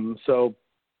 So,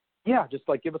 yeah, just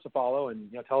like give us a follow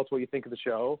and tell us what you think of the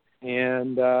show.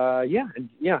 And I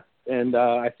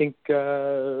think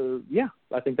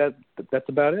I think that's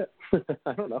about it.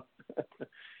 I don't know.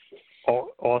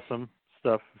 Awesome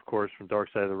stuff, of course, from Dark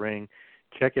Side of the Ring.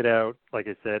 Check it out, like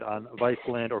I said, on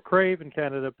Viceland or Crave in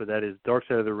Canada, but that is Dark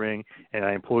Side of the Ring, and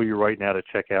I implore you right now to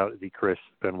check out the Chris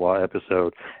Benoit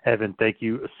episode. Evan, thank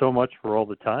you so much for all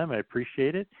the time. I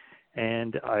appreciate it,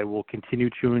 and I will continue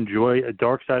to enjoy A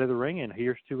Dark Side of the Ring, and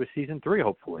here's to a season 3,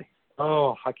 hopefully.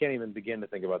 Oh, I can't even begin to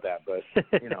think about that, but,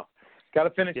 got to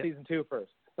finish season 2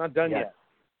 first. It's not done yet.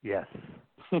 Yes.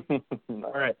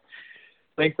 All right.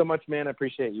 Thanks so much, man. I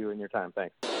appreciate you and your time.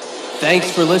 Thanks.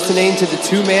 Thanks for listening to the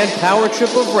two-man power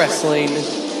trip of wrestling.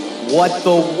 What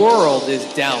the world is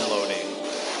downloading.